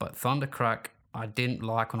 But Thundercrack, I didn't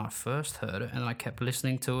like when I first heard it, and then I kept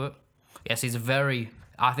listening to it. Yes,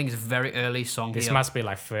 I think it's a very early song. This here. must be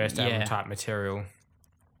like first album Yeah. type material.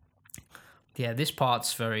 Yeah, this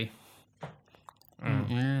part's very.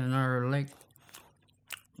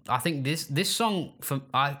 I think this song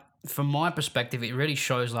from my perspective, it really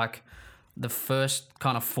shows like the first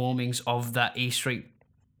kind of formings of that E Street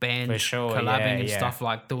band For sure, collabing and yeah. stuff,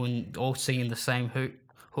 like all singing the same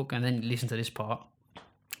hook, and then listen to this part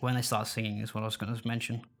when they start singing is what I was going to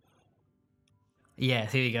mention. Yeah,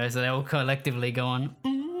 here you go. So they're all collectively going.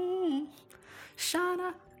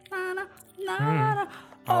 Shana, na, na, na,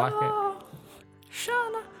 I like it. oh,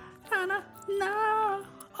 Shana, na, na, na,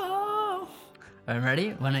 oh. I'm ready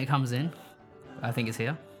when it comes in. I think it's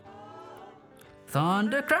here.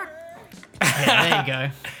 Thundercrack. Yeah, there you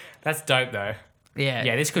go. That's dope though. Yeah,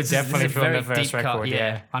 Yeah, this could is definitely a fill in the very first deep cut, record,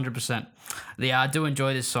 yeah. 100%. Yeah, I do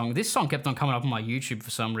enjoy this song. This song kept on coming up on my YouTube for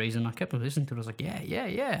some reason. I kept listening to it. I was like,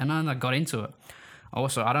 yeah, and then I got into it.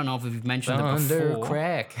 Also, I don't know if we've mentioned it before,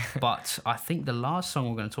 Crack. but I think the last song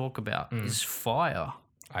we're going to talk about is Fire.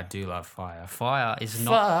 I do love Fire. Fire's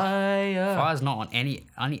not on any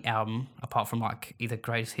album apart from like either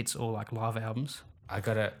greatest hits or like live albums. I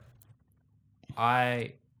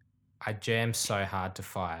jam so hard to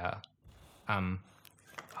Fire. I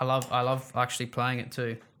love actually playing it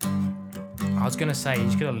too. I was gonna say you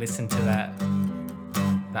just gotta listen to that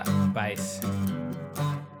bass.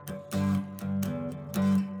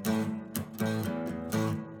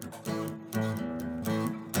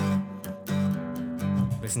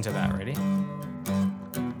 Listen to that, ready?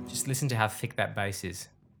 Just listen to how thick that bass is.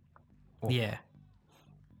 Yeah.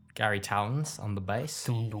 Gary Talons on the bass.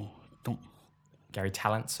 Dun, dun, dun. Gary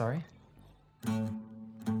Talent, sorry.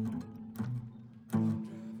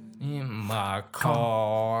 In my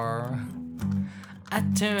car, I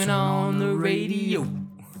turn on the radio.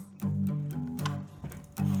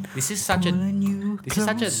 This is such a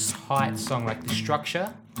tight song, like the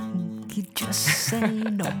structure. You just say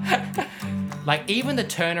no. Like even the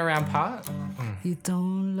turnaround part. You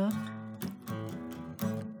don't look.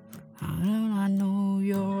 I know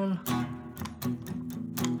you're.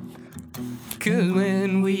 'Cause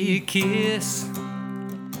when we kiss,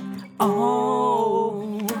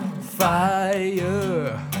 oh,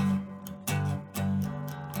 fire,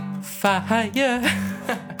 fire.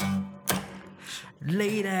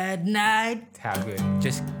 late at night. How good.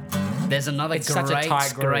 Just There's another It's such a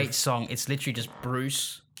tight groove. great song. It's literally just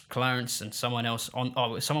Bruce, Clarence, and someone else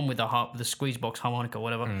someone with the squeeze box harmonica,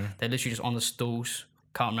 whatever. They're literally just on the stools.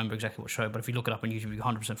 Can't remember exactly what show, but if you look it up on YouTube, you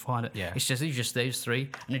can 100% find it. Yeah. It's just these three,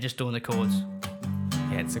 and they're just doing the chords.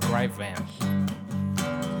 yeah, it's a great vamp.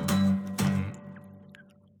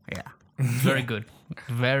 Yeah. Very good.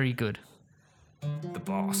 Very good. The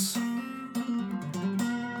boss.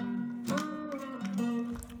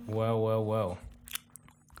 Well.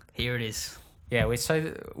 Here it is. Yeah, we're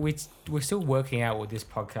still working out what this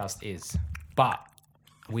podcast is, but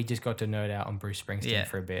we just got to nerd out on Bruce Springsteen Yeah.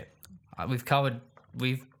 for a bit. I'd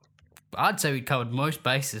say we covered most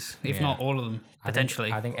bases, if Yeah. not all of them,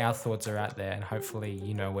 potentially. I think our thoughts are out there, and hopefully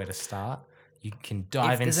you know where to start. You can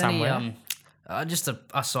dive in there's somewhere. Any, just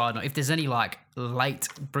a side note, if there's any like late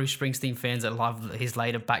Bruce Springsteen fans that love his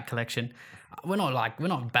later back collection, we're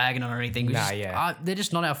not bagging on or anything. They're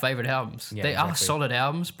just not our favorite albums. Yeah, they are exactly. solid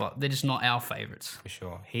albums, but they're just not our favorites. For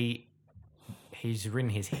sure. He's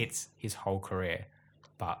written his hits his whole career,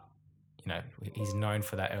 but he's known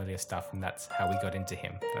for that earlier stuff, and that's how we got into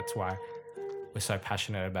him. That's why we're so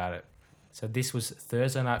passionate about it. So this was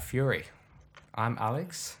Thursday Night Fury. I'm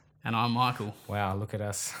Alex. And I'm Michael. Wow, look at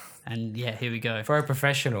us. And yeah, here we go. Very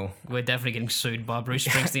professional. We're definitely getting sued by Bruce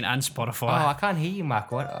Springsteen and Oh, Spotify. I can't hear you,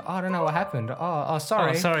 Michael. I don't know what happened. Oh,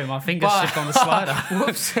 sorry. Oh, sorry, my fingers Bye. slipped on the slider.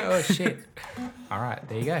 Whoops. Oh, shit. All right,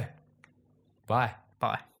 there you go. Bye.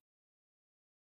 Bye.